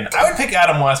quickly again. I would pick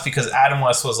Adam West because Adam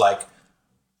West was like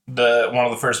one of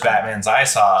the first Batmans I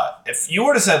saw. If you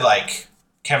would have said like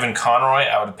Kevin Conroy,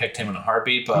 I would have picked him in a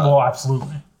heartbeat. But well,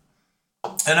 absolutely.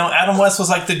 I know Adam West was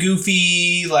like the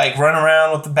goofy, like run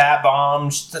around with the bat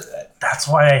bomb. That's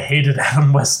why I hated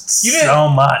Adam West so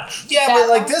much. Yeah, but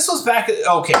like this was back.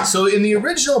 Okay, so in the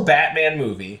original Batman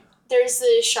movie, there's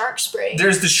the shark spray.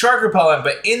 there's the shark repellent,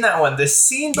 but in that one, the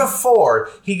scene before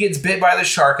he gets bit by the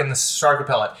shark and the shark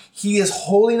repellent, he is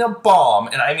holding a bomb,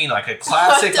 and I mean like a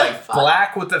classic, like fuck?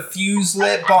 black with a fuse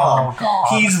lit bomb. Oh,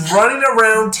 God. He's running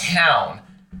around town.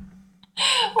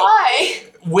 Why?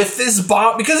 With this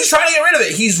bomb, because he's trying to get rid of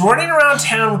it. He's running around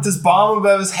town with this bomb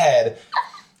above his head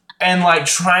and like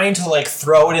trying to like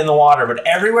throw it in the water. But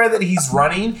everywhere that he's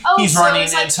running, he's so running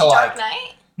it's like into Dark like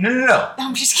Knight? no.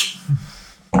 I'm just kidding.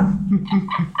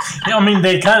 Yeah, I mean,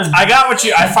 they kind of. I got what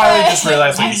you. I finally just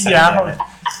realized what you said. Yeah.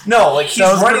 No, like he's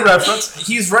That was a running. good reference.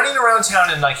 He's running around town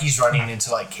and like he's running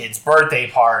into like kids' birthday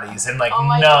parties and like Oh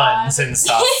my nuns God. and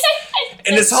stuff.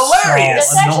 And it's hilarious.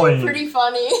 That's actually Annoying. pretty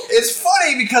funny. It's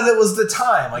funny because it was the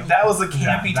time. Like, that was the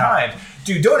campy time.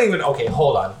 Dude, don't even... Okay,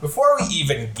 hold on. Before we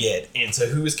even get into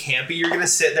who's campy, you're going to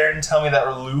sit there and tell me that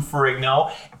Lou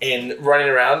Ferrigno and running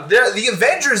around... The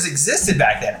Avengers existed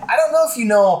back then. I don't know if you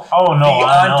know I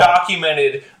know.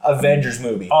 undocumented Avengers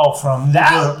movie. Oh, from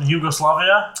That-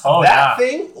 Yugoslavia? Oh, that yeah.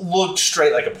 thing looked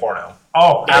straight like a porno.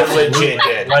 Oh, It absolutely. legit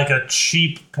did. Like a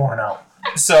cheap porno.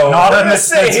 So, Not I'm an going to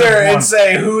sit expensive here one. and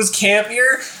say who's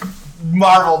campier.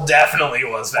 Marvel definitely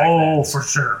was back then. Oh, for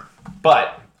sure.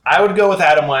 But I would go with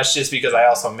Adam West just because I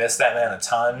also miss that man a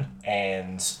ton.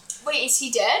 And Wait, is he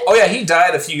dead? oh yeah, he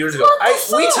died a few years ago. What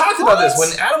the We fuck? talked about this What?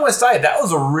 when Adam West died. That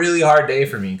was a really hard day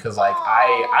for me because like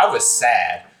I was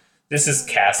sad. This is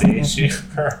Cassie.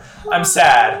 I'm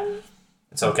sad.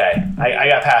 It's okay. I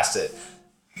got past it.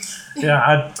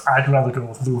 Yeah, I'd rather go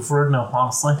with Lou Ferrigno,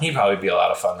 honestly. He'd probably be a lot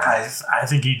of fun. I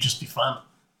think he'd just be fun.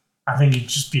 I think he'd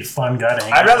just be a fun guy to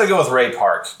hang I'd out rather go with Ray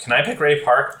Park. Can I pick Ray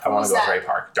Park? I want to Who's go with that? Ray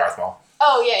Park. Darth Maul.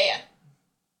 Oh, yeah.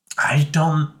 I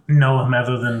don't know him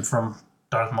other than from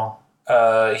Darth Maul.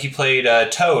 He played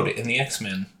Toad in the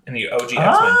X-Men. In the OG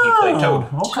X-Men, he played Toad.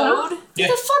 Okay. Toad? Yeah.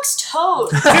 Who the fuck's Toad?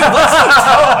 Dude, let's do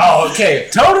Toad. Oh, okay.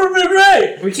 Toad would be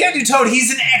great. We can't do Toad.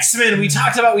 He's an X-Men. We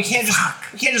talked about we can't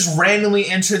just randomly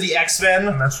enter the X-Men.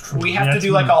 That's true. We have to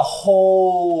do like a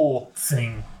whole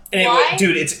thing. and Why?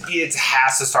 dude, it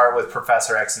has to start with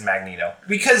Professor X and Magneto.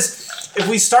 Because if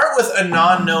we start with a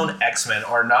non-known X-Men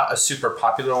or not a super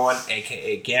popular one,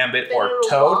 aka Gambit Then or it'll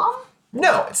Toad, bomb?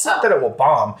 no, it's not that it will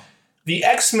bomb. The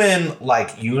X-Men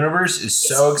like universe is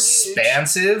so It's huge.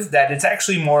 expansive that it's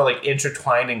actually more like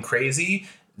intertwined and crazy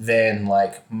than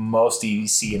like most you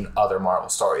see in other Marvel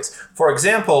stories. For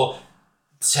example,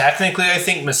 technically I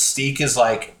think Mystique is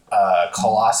like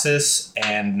Colossus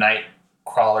and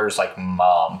Nightcrawler's like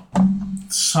mom.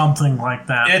 Something like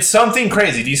that. It's something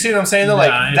crazy. Do you see what I'm saying though?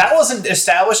 Yeah, Like that wasn't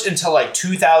established until like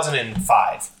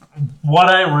 2005. What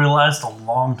I realized a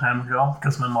long time ago,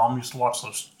 because my mom used to watch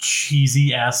those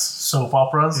cheesy ass soap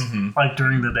operas, like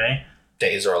during the day.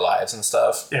 Days of Our Lives and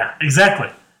stuff. Yeah, exactly.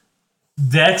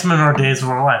 The X-Men are Days of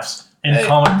Our Lives in Hey.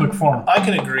 comic book form. I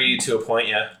can agree to a point,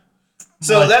 yeah.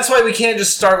 So Like- that's why we can't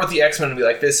just start with the X-Men and be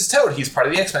like, this is Toad. He's part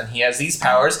of the X-Men. He has these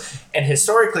powers, and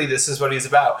historically, this is what he's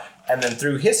about. And then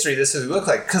through history, this is what he looks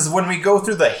like. Because when we go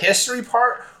through the history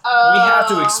part, we have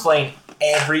to explain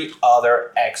every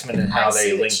other X-Men and how I see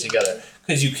they what link you together.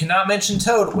 Because you cannot mention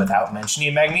Toad without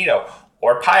mentioning Magneto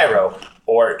or Pyro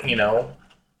or,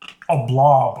 A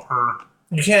blob or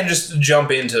you can't just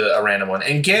jump into a random one.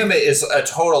 And Gambit is a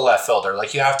total left fielder.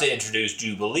 Like, you have to introduce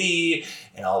Jubilee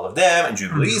and all of them, and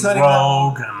Jubilee's not even...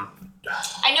 Rogue and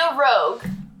I know Rogue.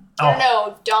 I don't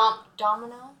know.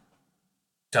 Domino?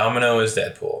 Domino is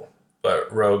Deadpool.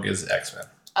 but Rogue is X-Men.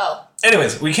 Oh.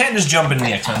 Anyways, we can't just jump into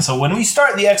the X-Men. So when we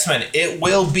start the X-Men, it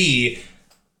will be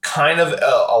kind of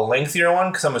a lengthier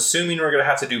one because I'm assuming we're going to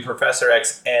have to do Professor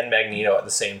X and Magneto at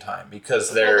the same time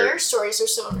because their stories are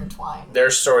so intertwined. Their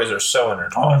stories are so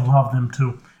intertwined. Oh, I love them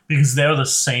too because they're the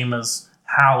same as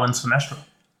Hal and Sinestro.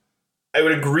 I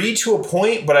would agree to a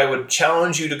point, but I would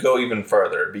challenge you to go even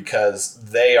further because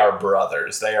they are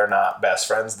brothers. They are not best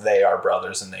friends. They are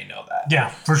brothers, and they know that. Yeah,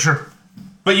 for sure.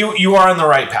 But you are on the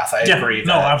right path. I agree.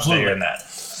 No, absolutely. You're in that.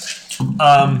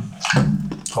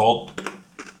 Hold.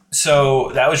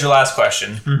 So that was your last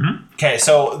question. Mm-hmm. Okay,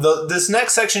 so this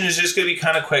next section is just going to be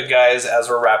kind of quick, guys, as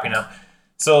we're wrapping up.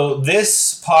 So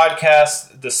this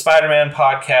podcast, the Spider-Man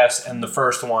podcast, and the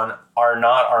first one are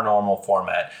not our normal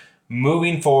format.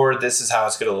 Moving forward, this is how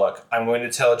it's going to look. I'm going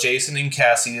to tell Jason and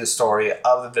Cassie the story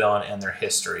of the villain and their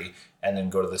history, and then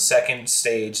go to the second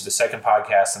stage, the second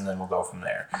podcast, and then we'll go from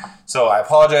there. So I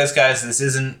apologize, guys. This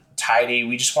isn't tidy.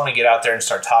 We just want to get out there and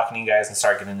start talking to you guys and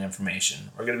start getting information.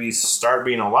 We're going to start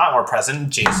being a lot more present.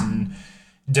 Jason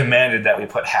demanded that we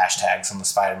put hashtags on the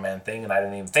Spider-Man thing, and I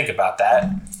didn't even think about that.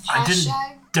 I didn't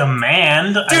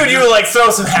demand. Dude, you were like, throw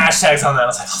some hashtags on that. I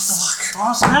was like, oh, fuck.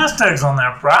 Throw some hashtags on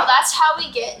there, bro. Well, that's how we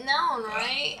get known,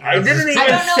 right? I didn't even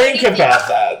don't think about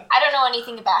that. I don't know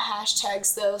anything about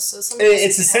hashtags, though, so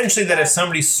it's essentially that if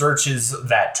somebody searches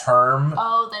that term,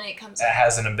 then it comes it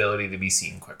has an ability to be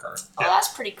seen quicker. Oh, that's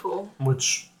pretty cool.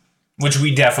 Which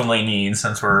we definitely need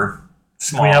since we're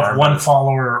small. We have one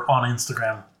follower on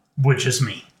Instagram, which is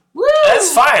me. Woo!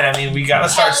 That's fine. I mean, we got to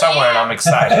start somewhere, and I'm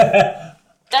excited.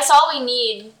 That's all we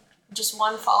need. Just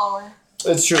one follower.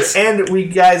 That's true. And we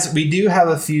do have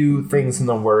a few things in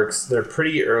the works. They're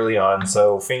pretty early on,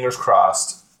 so fingers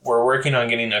crossed. We're working on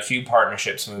getting a few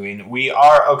partnerships moving.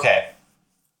 Okay.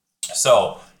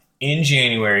 So, in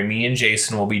January, me and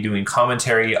Jason will be doing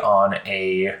commentary on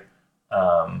a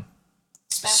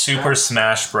Super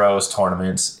Smash Bros.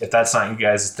 Tournament. If that's not you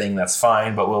guys' thing, that's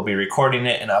fine, but we'll be recording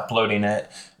it and uploading it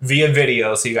via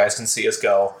video so you guys can see us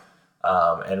go.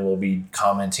 And we'll be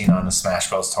commenting on the Smash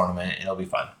Bros. Tournament. It'll be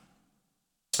fun.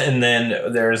 And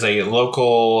then there's a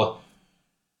local...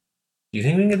 Do you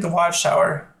think we can get the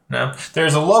Watchtower? No.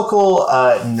 There's a local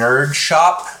nerd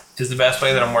shop is the best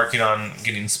way that I'm working on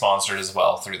getting sponsored as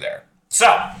well through there.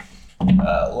 So,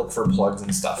 look for plugs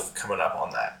and stuff coming up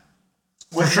on that.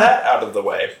 With that out of the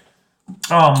way.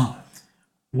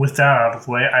 With that out of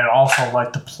the way, I'd also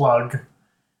like to plug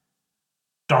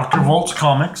Dr. Volt's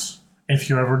Comics. If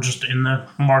you're ever just in the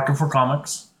market for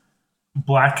comics,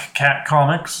 Black Cat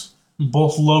Comics,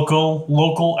 both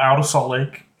local out of Salt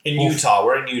Lake. Utah.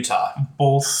 We're in Utah.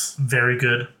 Both very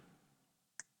good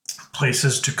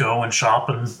places to go and shop,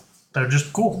 and they're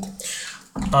just cool.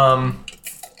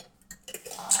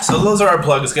 So those are our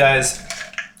plugs, guys.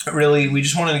 Really, we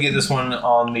just wanted to get this one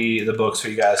on the books for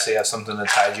you guys so you have something to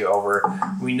tide you over.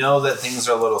 We know that things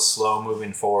are a little slow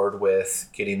moving forward with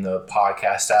getting the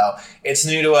podcast out. It's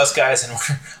new to us, guys, and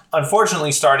we're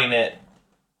unfortunately starting it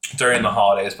during the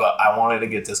holidays, but I wanted to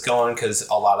get this going because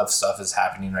a lot of stuff is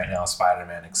happening right now,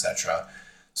 Spider-Man, etc.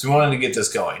 So we wanted to get this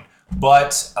going.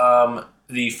 But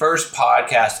the first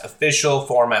podcast, official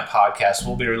format podcast,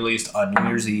 will be released on New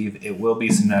Year's Eve. It will be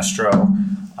Sinestro.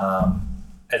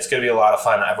 It's going to be a lot of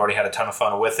fun. I've already had a ton of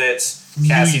fun with it.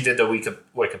 Cassie did the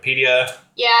Wikipedia.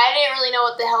 Yeah, I didn't really know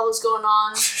what the hell was going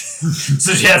on.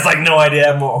 So she has no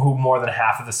idea who more than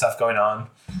half of the stuff going on.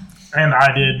 And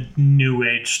I did New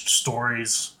Age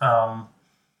stories.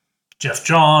 Jeff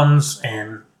Johns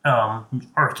and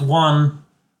Earth One.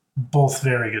 Both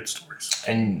very good stories.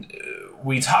 And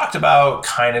we talked about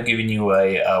kind of giving you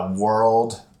a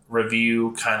world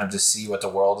review, kind of to see what the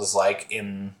world is like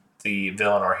in the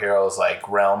villain or heroes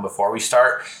realm before we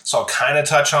start. So I'll kind of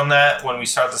touch on that when we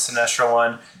start the Sinestro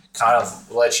one, kind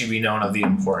of let you be known of the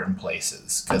important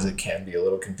places because it can be a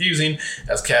little confusing,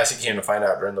 as Cassie came to find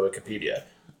out during the Wikipedia.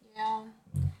 Yeah.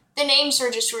 The names were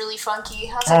just really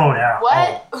funky. I was yeah.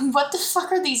 What? Oh. What the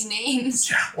fuck are these names?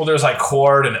 Yeah. Well, there's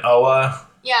Cord and Oa.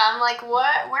 Yeah, I'm like,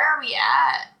 what? Where are we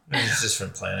at? It's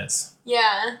different planets.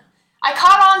 Yeah. I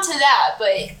caught on to that,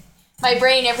 but my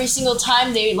brain, every single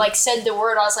time they said the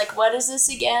word, I was like, what is this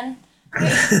again?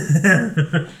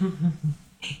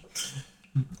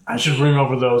 I should bring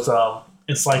over those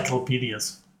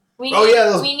encyclopedias. We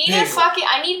those need big...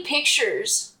 I need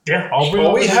pictures. Yeah, I'll bring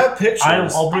over. We have pictures.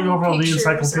 I'll bring over the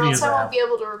encyclopedias. Or else I won't be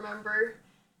able to remember.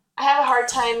 I have a hard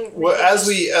time. Well, as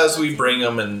we bring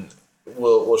them and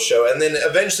we'll show, and then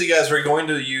eventually, guys, we're going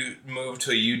to move to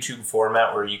a YouTube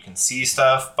format where you can see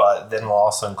stuff, but then we'll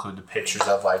also include the pictures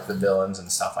of the villains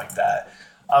and stuff like that.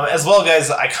 As well,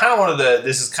 guys, I kind of wanted to.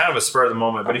 This is kind of a spur of the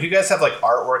moment, but if you guys have like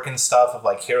artwork and stuff of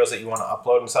like heroes that you want to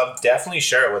upload and stuff, definitely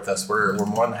share it with us. We're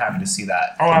more than happy to see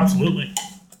that. Oh, absolutely.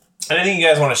 Anything you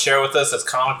guys want to share with us that's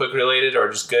comic book related or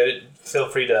just good, feel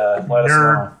free to let us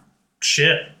know.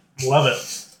 Shit. Love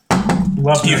it.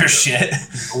 Love Your nerd shit.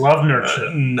 Love nerd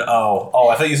shit. No. Oh,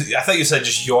 I thought you said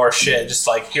just your shit. Just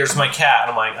like here's my cat.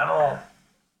 And I'm like, I don't.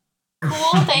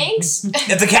 Cool, thanks.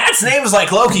 If the cat's name is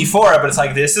like Loki for it, but it's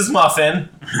like this is Muffin.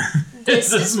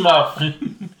 This is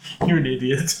Muffin. You're an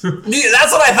idiot. Dude,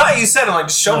 that's what I thought you said. I'm like,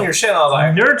 just show me your shit. And I was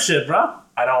like, Nerd shit, bro.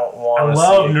 I don't want I to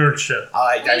love see. nerd shit.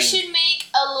 We should make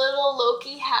a little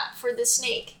Loki hat for the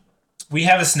snake. We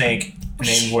have a snake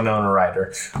named Winona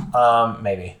Ryder.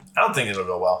 Maybe. I don't think it'll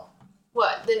go well.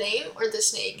 What, the name or the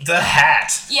snake? The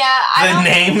hat. Yeah, The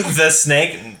name, the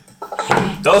snake.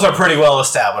 Those are pretty well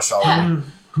established already.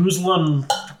 Who's one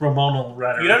Ramona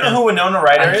Ryder? You don't know who Winona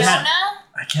Ryder is? Winona?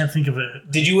 I can't think of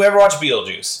it. Did you ever watch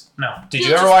Beetlejuice? No. Did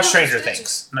you ever watch Beetlejuice, Stranger Beetlejuice.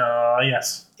 Things? No,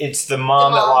 yes. It's the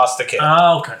mom that mom. lost the kid.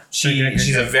 Oh, okay.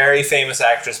 She's a very famous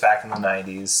actress back in the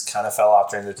 90s. Kind of fell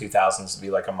off during the 2000s to be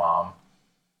like a mom.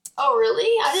 Oh, really?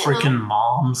 I didn't freaking know.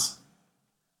 moms.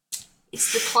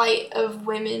 It's the plight of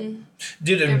women.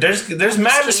 Dude, there's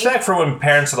mad kidding. respect for when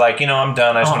parents are like, I'm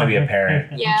done. I just want to be a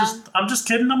parent. Yeah. I'm just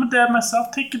kidding. I'm a dad myself.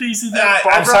 Take it easy there, I'm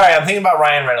Barbara. sorry. I'm thinking about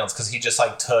Ryan Reynolds because he just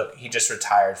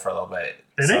retired for a little bit.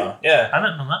 Did he? Yeah. I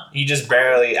didn't know that. He just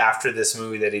barely, after this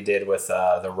movie that he did with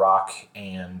The Rock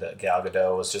and Gal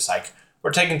Gadot, was just like,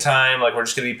 we're taking time. Like, we're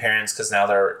just going to be parents because now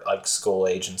they're like school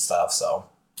age and stuff. So.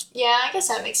 Yeah, I guess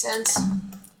that makes sense.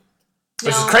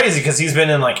 Which is crazy because he's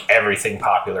been in like everything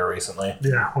popular recently.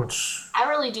 Yeah, which... I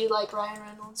really do like Ryan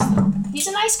Reynolds, though. He's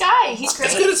a nice guy. He's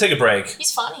great. It's good to take a break.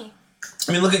 He's funny.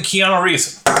 I mean, look at Keanu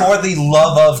Reeves. For the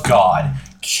love of God,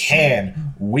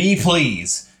 can we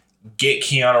please get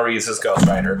Keanu Reeves as Ghost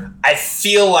Rider? I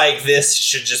feel like this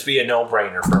should just be a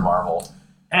no-brainer for Marvel.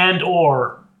 And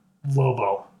or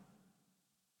Lobo.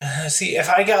 See, if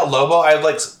I got Lobo, I'd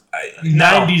like...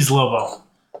 No. 90s Lobo.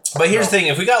 But here's the thing.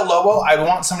 If we got Lobo, I'd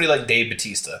want somebody like Dave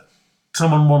Bautista.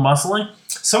 Someone more muscly?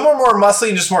 Someone more muscly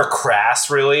and just more crass,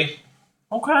 really.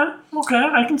 Okay,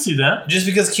 I can see that. Just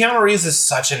because Keanu Reeves is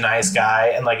such a nice guy,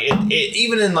 and like it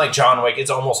even in like John Wick, it's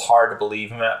almost hard to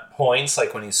believe him at points,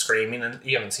 like when he's screaming. And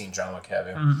you haven't seen John Wick, have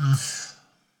you?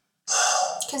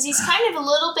 Because he's kind of a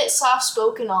little bit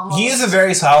soft-spoken almost. He is a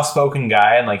very soft-spoken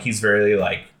guy, and like he's very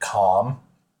like calm.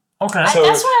 Okay. So,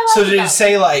 that's what I like so to about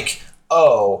say like,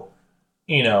 oh,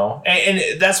 and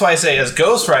that's why I say as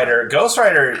Ghost Rider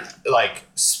like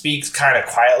speaks kind of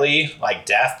quietly like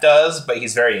Death does, but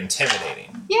he's very intimidating.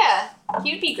 Yeah,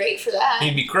 he'd be great for that.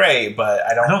 He'd be great, but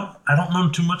I don't know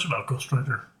too much about Ghost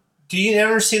Rider. Do you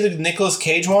ever see the Nicolas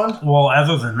Cage one? Well,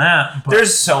 other than that, but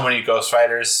There's so many Ghost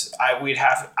Riders. I think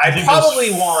probably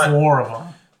there's want 4 of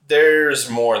them. There's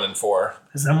more than 4.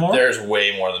 Is there more? There's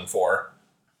way more than 4.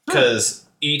 Because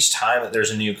each time that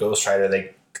there's a new Ghost Rider,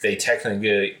 they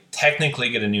technically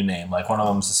get a new name. Like one of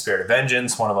them's the Spirit of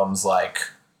Vengeance. One of them's like,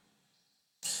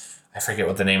 I forget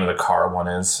what the name of the car one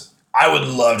is. I would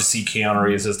love to see Keanu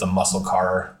Reeves as the muscle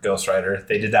car Ghost Rider.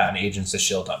 They did that in Agents of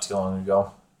S.H.I.E.L.D. not too long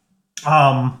ago.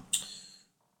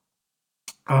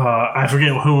 I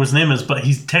forget who his name is, but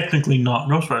he's technically not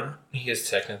Ghost Rider. He is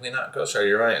technically not Ghost Rider,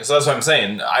 you're right. So that's what I'm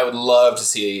saying. I would love to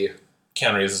see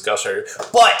Keanu Reeves as Ghost Rider,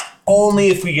 but only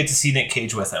if we get to see Nick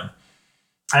Cage with him.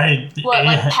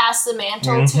 Pass the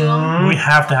mantle to him? We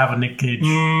have to have a Nick Cage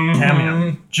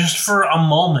cameo. Just for a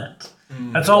moment.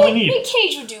 That's all we need. Nick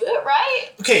Cage would do it,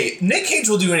 right? Okay, Nick Cage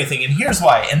will do anything, and here's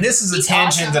why. And this is a He's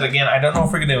tangent awesome. that, again, I don't know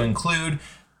if we're going to include,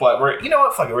 but you know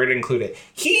what? Fuck it, we're going to include it.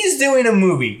 He's doing a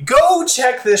movie. Go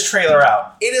check this trailer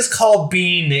out. It is called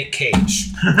Being Nick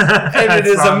Cage. And it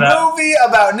is a movie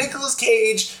about Nicolas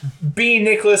Cage being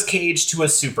Nicolas Cage to a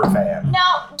super fan.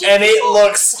 Now, It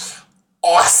looks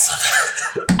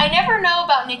awesome. I never know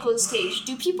about Nicolas Cage.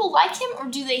 Do people like him or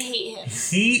do they hate him?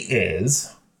 He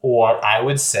is what I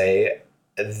would say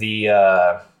the...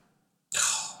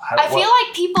 I feel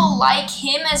like people like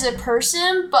him as a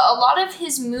person, but a lot of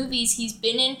his movies he's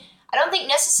been in, I don't think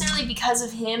necessarily because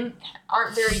of him,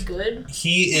 aren't very good.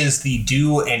 He is the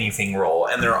do anything role,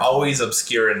 and they're always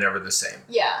obscure and never the same.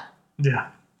 Yeah. Yeah.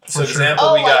 So,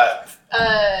 example, we got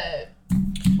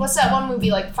what's that one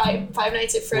movie, like Five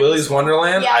Nights at Freddy's? Willy's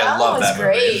Wonderland. Yeah, I love that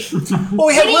great. movie. Well,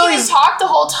 we had Did he even Willy's. talk the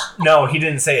whole time? No, he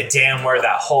didn't say a damn word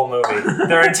that whole movie.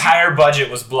 Their entire budget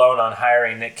was blown on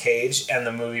hiring Nick Cage, and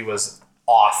the movie was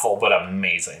awful but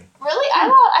amazing. Really? I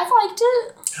liked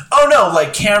it. Oh no,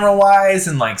 like camera wise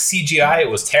and like CGI, it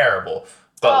was terrible.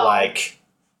 But like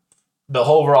the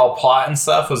whole overall plot and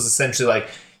stuff was essentially like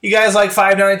You guys like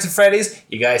Five Nights at Freddy's?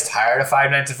 You guys tired of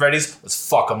Five Nights at Freddy's? Let's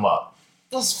fuck them up.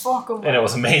 Let's fuck 'em. And it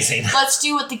was amazing. Let's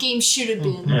do what the game should have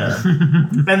been. Yeah.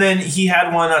 And then he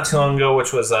had one not too long ago,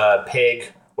 which was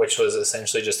Pig, which was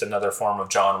essentially just another form of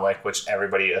John Wick, which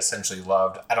everybody essentially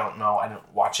loved. I don't know. I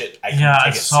didn't watch it. I couldn't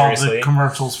take it seriously. The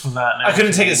commercials for that. I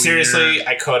couldn't take it seriously.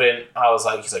 I couldn't. I was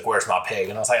like, he's like, where's my pig?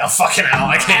 And I was like, I'm fucking out.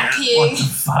 I can't. What the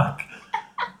fuck?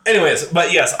 Anyways,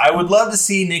 but yes, I would love to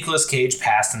see Nicolas Cage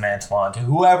pass the mantle on to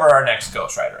whoever our next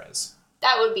Ghost Rider is.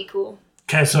 That would be cool.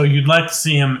 Okay, so you'd like to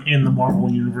see him in the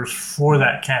Marvel Universe for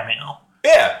that cameo.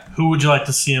 Yeah. Who would you like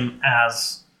to see him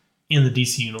as in the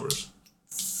DC Universe?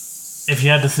 If you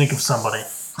had to think of somebody.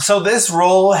 So this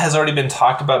role has already been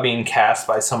talked about being cast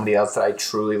by somebody else that I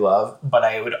truly love, but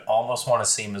I would almost want to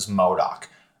see him as MODOK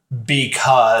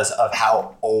because of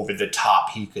how over the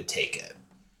top he could take it.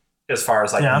 As far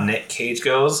as Nick Cage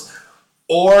goes.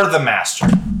 Or the Master.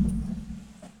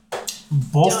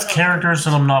 Both characters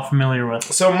that I'm not familiar with.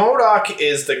 So MODOK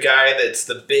is the guy that's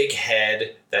the big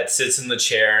head that sits in the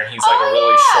chair, and he's like a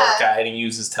really short guy, and he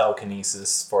uses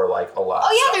telekinesis for like a lot.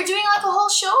 Oh yeah, they're doing like a whole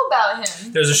show about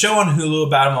him. There's a show on Hulu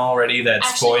about him already that's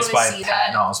Actually, voiced by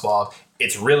Patton Oswalt.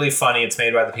 It's really funny. It's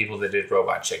made by the people that did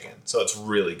Robot Chicken, so it's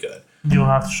really good. You'll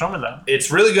have to show me that.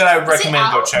 It's really good. I would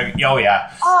recommend go check it. Oh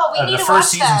yeah. Oh, we need to watch that. The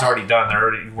first season's already done. They're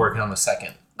already working on the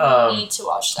second. We need to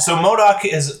watch that. So MODOK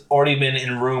has already been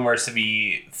in rumors to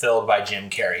be filled by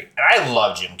Jim Carrey. And I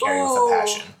love Jim Carrey with a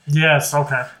passion. Yes,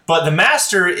 okay. But the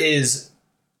Master is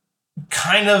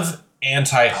kind of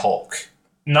anti-Hulk.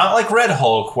 Not like Red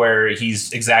Hulk, where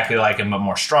he's exactly like him, but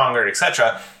more stronger,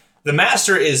 etc. The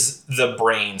Master is the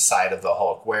brain side of the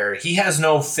Hulk, where he has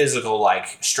no physical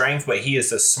strength, but he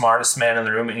is the smartest man in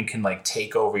the room and he can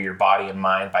take over your body and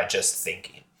mind by just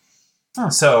thinking. Huh.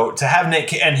 So to have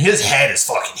Nick, and his head is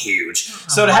fucking huge.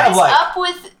 So to have up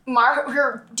with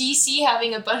DC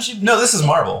having a bunch of... No, this is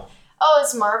Marvel. Oh,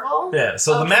 it's Marvel? Yeah,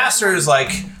 so the Master is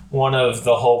one of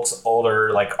the Hulk's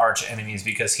older arch enemies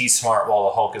because he's smart while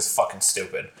the Hulk is fucking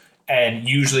stupid. And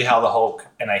usually how the Hulk,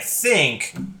 and I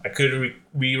think, I could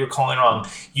be recalling wrong,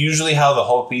 usually how the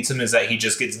Hulk beats him is that he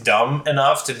just gets dumb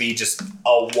enough to be just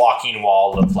a walking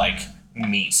wall of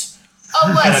meat.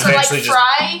 Oh, what? So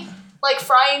Fry? Like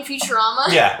Fry in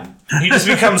Futurama? Yeah. He just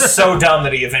becomes so dumb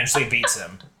that he eventually beats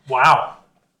him. Wow.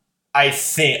 I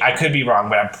think, I could be wrong,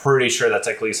 but I'm pretty sure that's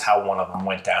at least how one of them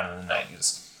went down in the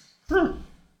 90s.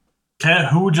 Okay,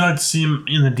 who would you like to see him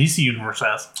in the DC Universe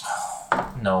as?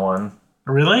 No one.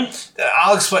 Really?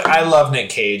 I'll explain. I love Nick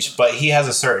Cage, but he has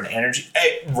a certain energy.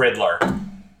 Hey, Riddler.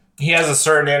 He has a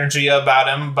certain energy about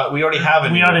him, but we already have a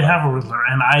Riddler,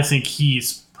 and I think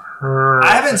he's perfect.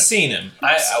 I haven't seen him.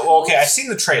 I've seen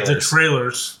the trailers. The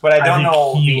trailers. But I don't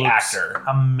know the actor.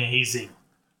 Amazing.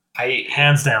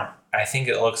 Hands down. I think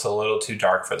it looks a little too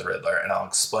dark for the Riddler, and I'll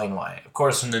explain why. Of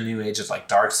course, in the New Age, it's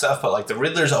dark stuff, but the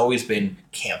Riddler's always been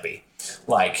campy.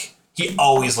 He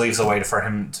always leaves a way for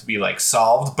him to be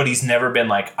solved, but he's never been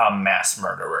a mass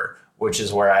murderer, which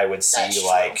is where I would see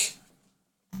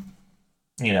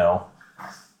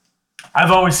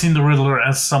I've always seen the Riddler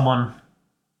as someone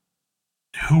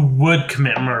who would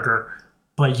commit murder,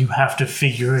 but you have to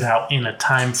figure it out in a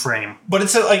time frame. But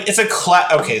it's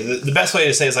the best way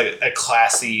to say is a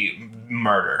classy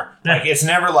murder. Yeah. It's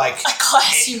never a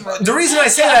classy murder. The reason I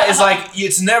say that is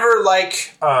it's never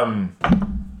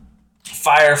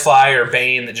Firefly or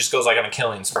Bane that just goes on a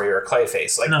killing spree or a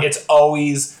Clayface. No. It's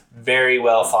always very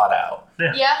well thought out.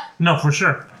 Yeah. No, for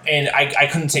sure. And I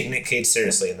couldn't take Nick Cage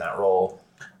seriously in that role.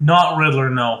 Not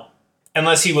Riddler, no.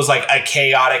 Unless he was a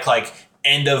chaotic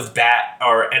end of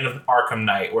Arkham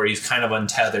Knight where he's kind of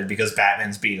untethered because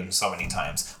Batman's beat him so many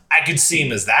times. I could see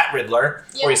him as that Riddler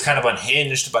where he's kind of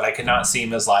unhinged, but I could not see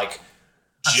him as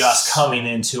just coming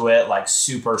into it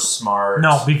super smart.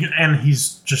 No, and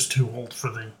he's just too old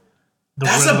for the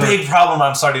That's Riddler. A big problem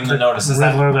I'm starting to notice is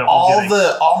that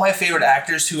all my favorite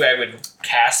actors who I would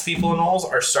cast people in roles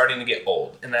are starting to get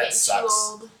old, and that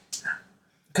sucks.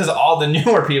 Because all the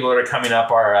newer people that are coming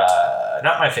up are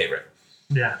not my favorite.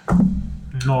 Yeah,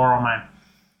 nor am I.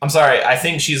 I'm sorry. I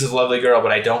think she's a lovely girl,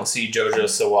 but I don't see JoJo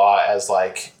Siwa as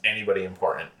anybody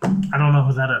important. I don't know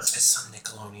who that is. It's some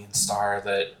Nickelodeon star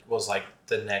that was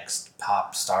the next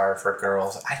pop star for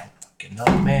girls. I don't fucking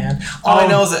know, man. All I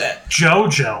know is that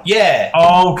JoJo. Yeah.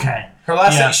 Oh, okay. Her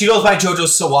last name. She goes by JoJo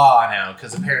Siwa now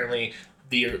because apparently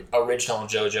the original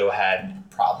JoJo had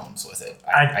problems with it.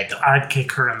 I'd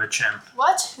kick her in the chin.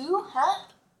 What? Who? Huh?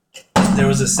 There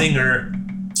was a singer,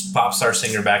 pop star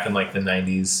singer back in the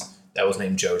 90s that was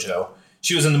named JoJo.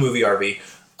 She was in the movie RV.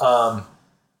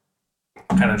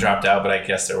 Kind of dropped out, but I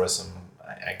guess there was some.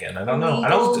 Again, I don't know.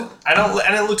 I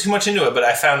didn't look too much into it, but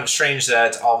I found it strange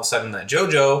that all of a sudden that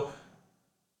JoJo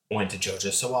went to JoJo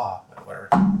Siwa or whatever.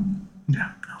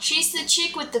 Yeah. She's the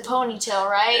chick with the ponytail,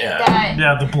 right? Yeah.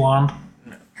 Yeah, the blonde.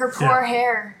 Her poor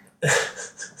hair.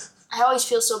 I always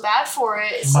feel so bad for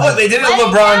it. It's Look, they did it let with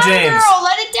it LeBron down, James. Girl,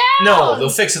 let it down. No, they'll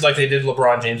fix it like they did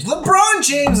LeBron James. LeBron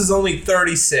James is only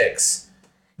 36.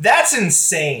 That's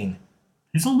insane.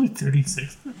 He's only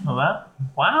 36. Didn't know that.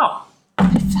 Wow.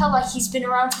 I felt like he's been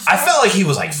around for I felt like he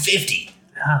was like 50.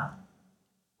 Yeah. At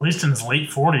least in his late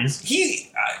 40s.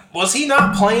 Was he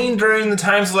not playing during the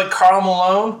times of like Karl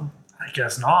Malone? I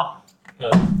guess not.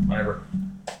 Whatever.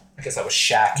 I guess that was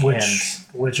Shaq.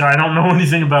 Which I don't know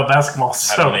anything about basketball.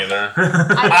 So. I don't either.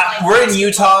 like We're in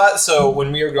Utah, so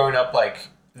when we were growing up, like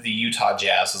the Utah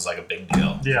Jazz was like a big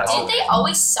deal. Yeah. Didn't they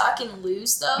always suck and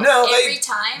lose though? No, every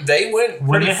time. They went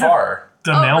pretty they far.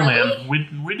 The Oh, mailman.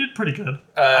 really? We did pretty good. With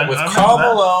I remember Karl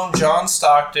that. Malone, John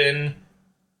Stockton,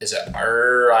 is it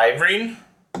Irving?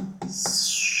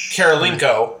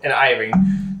 Karolinko and Irving.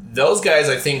 Those guys,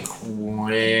 I think,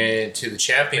 went to the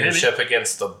championship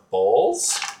against the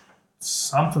Bulls.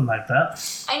 Something like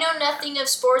that. I know nothing of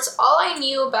sports. All I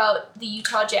knew about the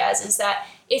Utah Jazz is that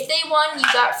if they won, you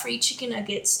got free chicken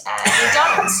nuggets at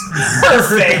McDonald's.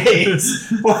 Her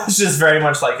face was just very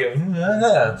much like it.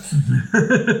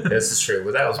 This is true,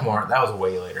 but that was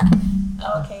way later.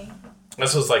 Okay.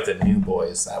 This was like the new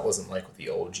boys. That wasn't like with the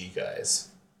OG guys.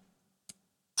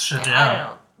 Shit, I don't yeah.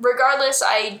 know. Regardless,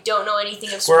 I don't know anything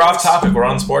of sports. We're off topic. We're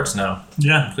on sports now.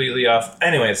 Yeah. Completely off.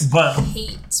 Anyways. But I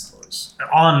hate sports.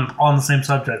 on the same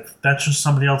subject, that's just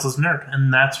somebody else's nerd.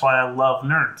 And that's why I love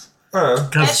nerds. Because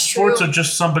That's sports true. are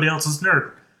just somebody else's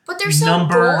nerd. But they're so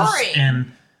Numbers boring.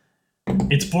 and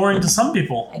it's boring to some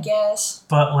people. I guess.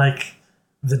 But like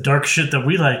the dark shit that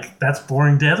we like, that's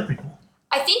boring to other people.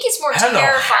 I think it's more I don't know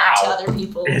terrifying to how. other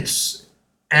people. It's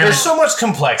There's so much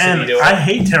complexity and to it. I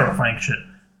hate terrifying shit.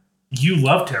 You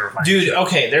love terrifying Dude, shit.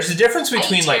 okay, there's a difference I eat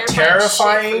between like shit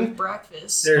terrifying. for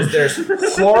breakfast.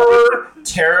 There's horror,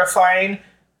 terrifying,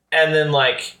 and then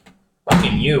like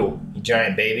fucking you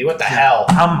giant baby. What the hell?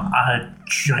 I'm a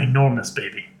ginormous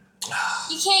baby.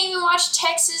 You can't even watch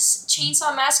Texas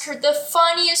Chainsaw Massacre, the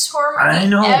funniest horror I movie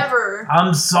know. ever.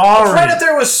 I'm sorry. Right up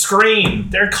there with Scream.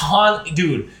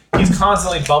 Dude, he's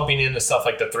constantly bumping into stuff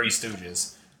like the Three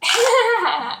Stooges.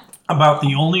 About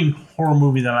the only horror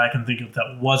movie that I can think of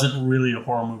that wasn't really a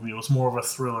horror movie, it was more of a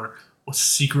thriller, was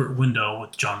Secret Window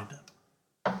with Johnny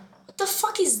Depp. What the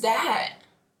fuck is that?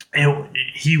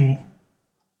 He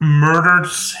murdered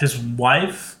his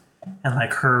wife and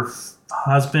like her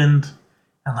husband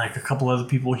and like a couple other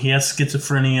people. He has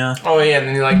schizophrenia. Oh yeah, and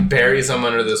then he like buries them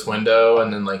under this window,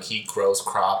 and then like he grows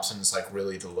crops, and it's like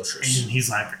really delicious. And he's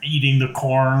like eating the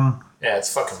corn. Yeah,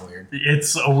 it's fucking weird.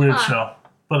 It's a weird show.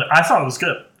 But I thought it was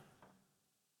good.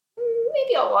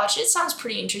 Maybe I'll watch it. Sounds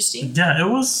pretty interesting. Yeah, it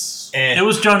was. Eh. It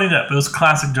was Johnny Depp. It was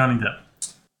classic Johnny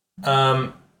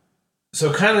Depp.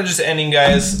 So kind of just ending,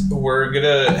 guys. We're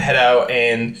gonna head out,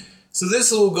 and so this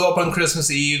will go up on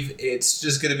Christmas Eve. It's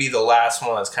just gonna be the last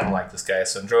one that's kind of like this,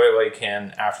 guys. So enjoy it while you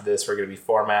can. After this, we're gonna be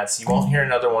formats. You won't hear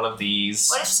another one of these.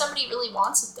 What if somebody really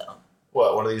wants it though?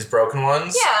 What, one of these broken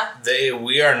ones? Yeah.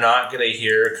 We are not gonna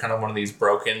hear kind of one of these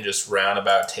broken, just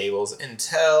roundabout tables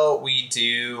until we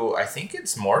do. I think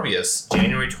it's Morbius,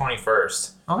 January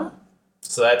 21st. Okay.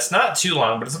 So that's not too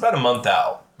long, but it's about a month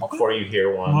out before you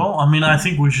hear one. Well, I mean, I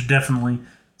think we should definitely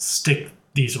stick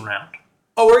these around.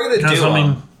 Oh, we're gonna Because, do I them.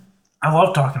 mean, I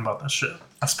love talking about this shit,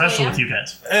 especially Yeah. with you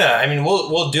guys. Yeah, I mean,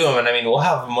 we'll do them, and I mean, we'll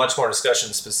have much more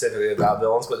discussion specifically about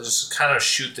villains, but just kind of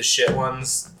shoot the shit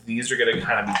ones. These are going to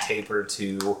kind of be tapered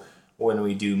to when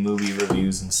we do movie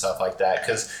reviews and stuff like that.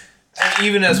 Because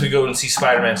even as we go and see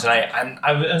Spider-Man tonight,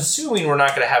 I'm assuming we're not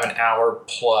going to have an hour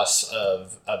plus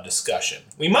of discussion.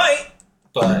 We might,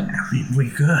 but I mean, we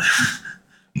could.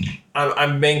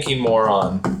 I'm banking more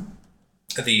on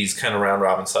these kind of round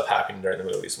robin stuff happening during the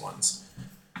movies ones.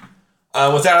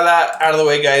 With that out of the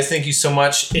way, guys, thank you so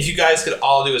much. If you guys could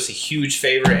all do us a huge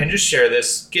favor and just share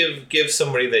this, give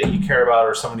somebody that you care about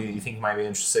or somebody that you think might be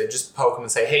interested, just poke them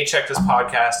and say, hey, check this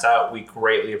podcast out. We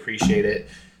greatly appreciate it.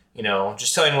 You know,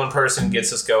 just telling one person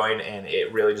gets us going, and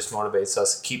it really just motivates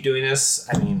us to keep doing this.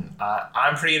 I mean,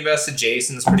 I'm pretty invested.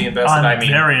 Jason's pretty invested. I'm I mean,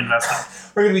 very invested.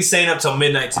 we're going to be staying up till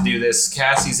midnight to do this.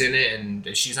 Cassie's in it,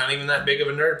 and she's not even that big of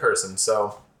a nerd person,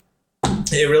 so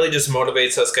it really just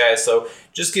motivates us, guys. So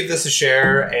just give this a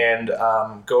share and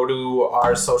go to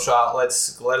our social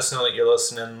outlets. Let us know that you're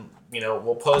listening. You know,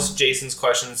 we'll post Jason's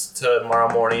questions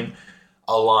tomorrow morning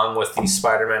along with the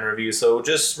Spider-Man review. So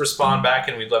just respond back,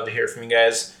 and we'd love to hear from you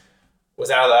guys. with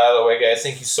that out of the way, guys,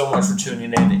 thank you so much for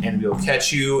tuning in, and we'll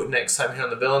catch you next time here on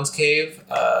the Villains Cave.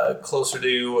 Closer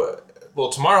to,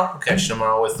 tomorrow. We'll catch you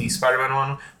tomorrow with the Spider-Man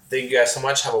one. Thank you guys so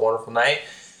much. Have a wonderful night,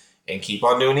 and keep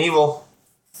on doing evil.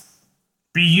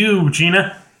 Be you,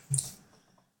 Gina.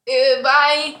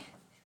 Bye.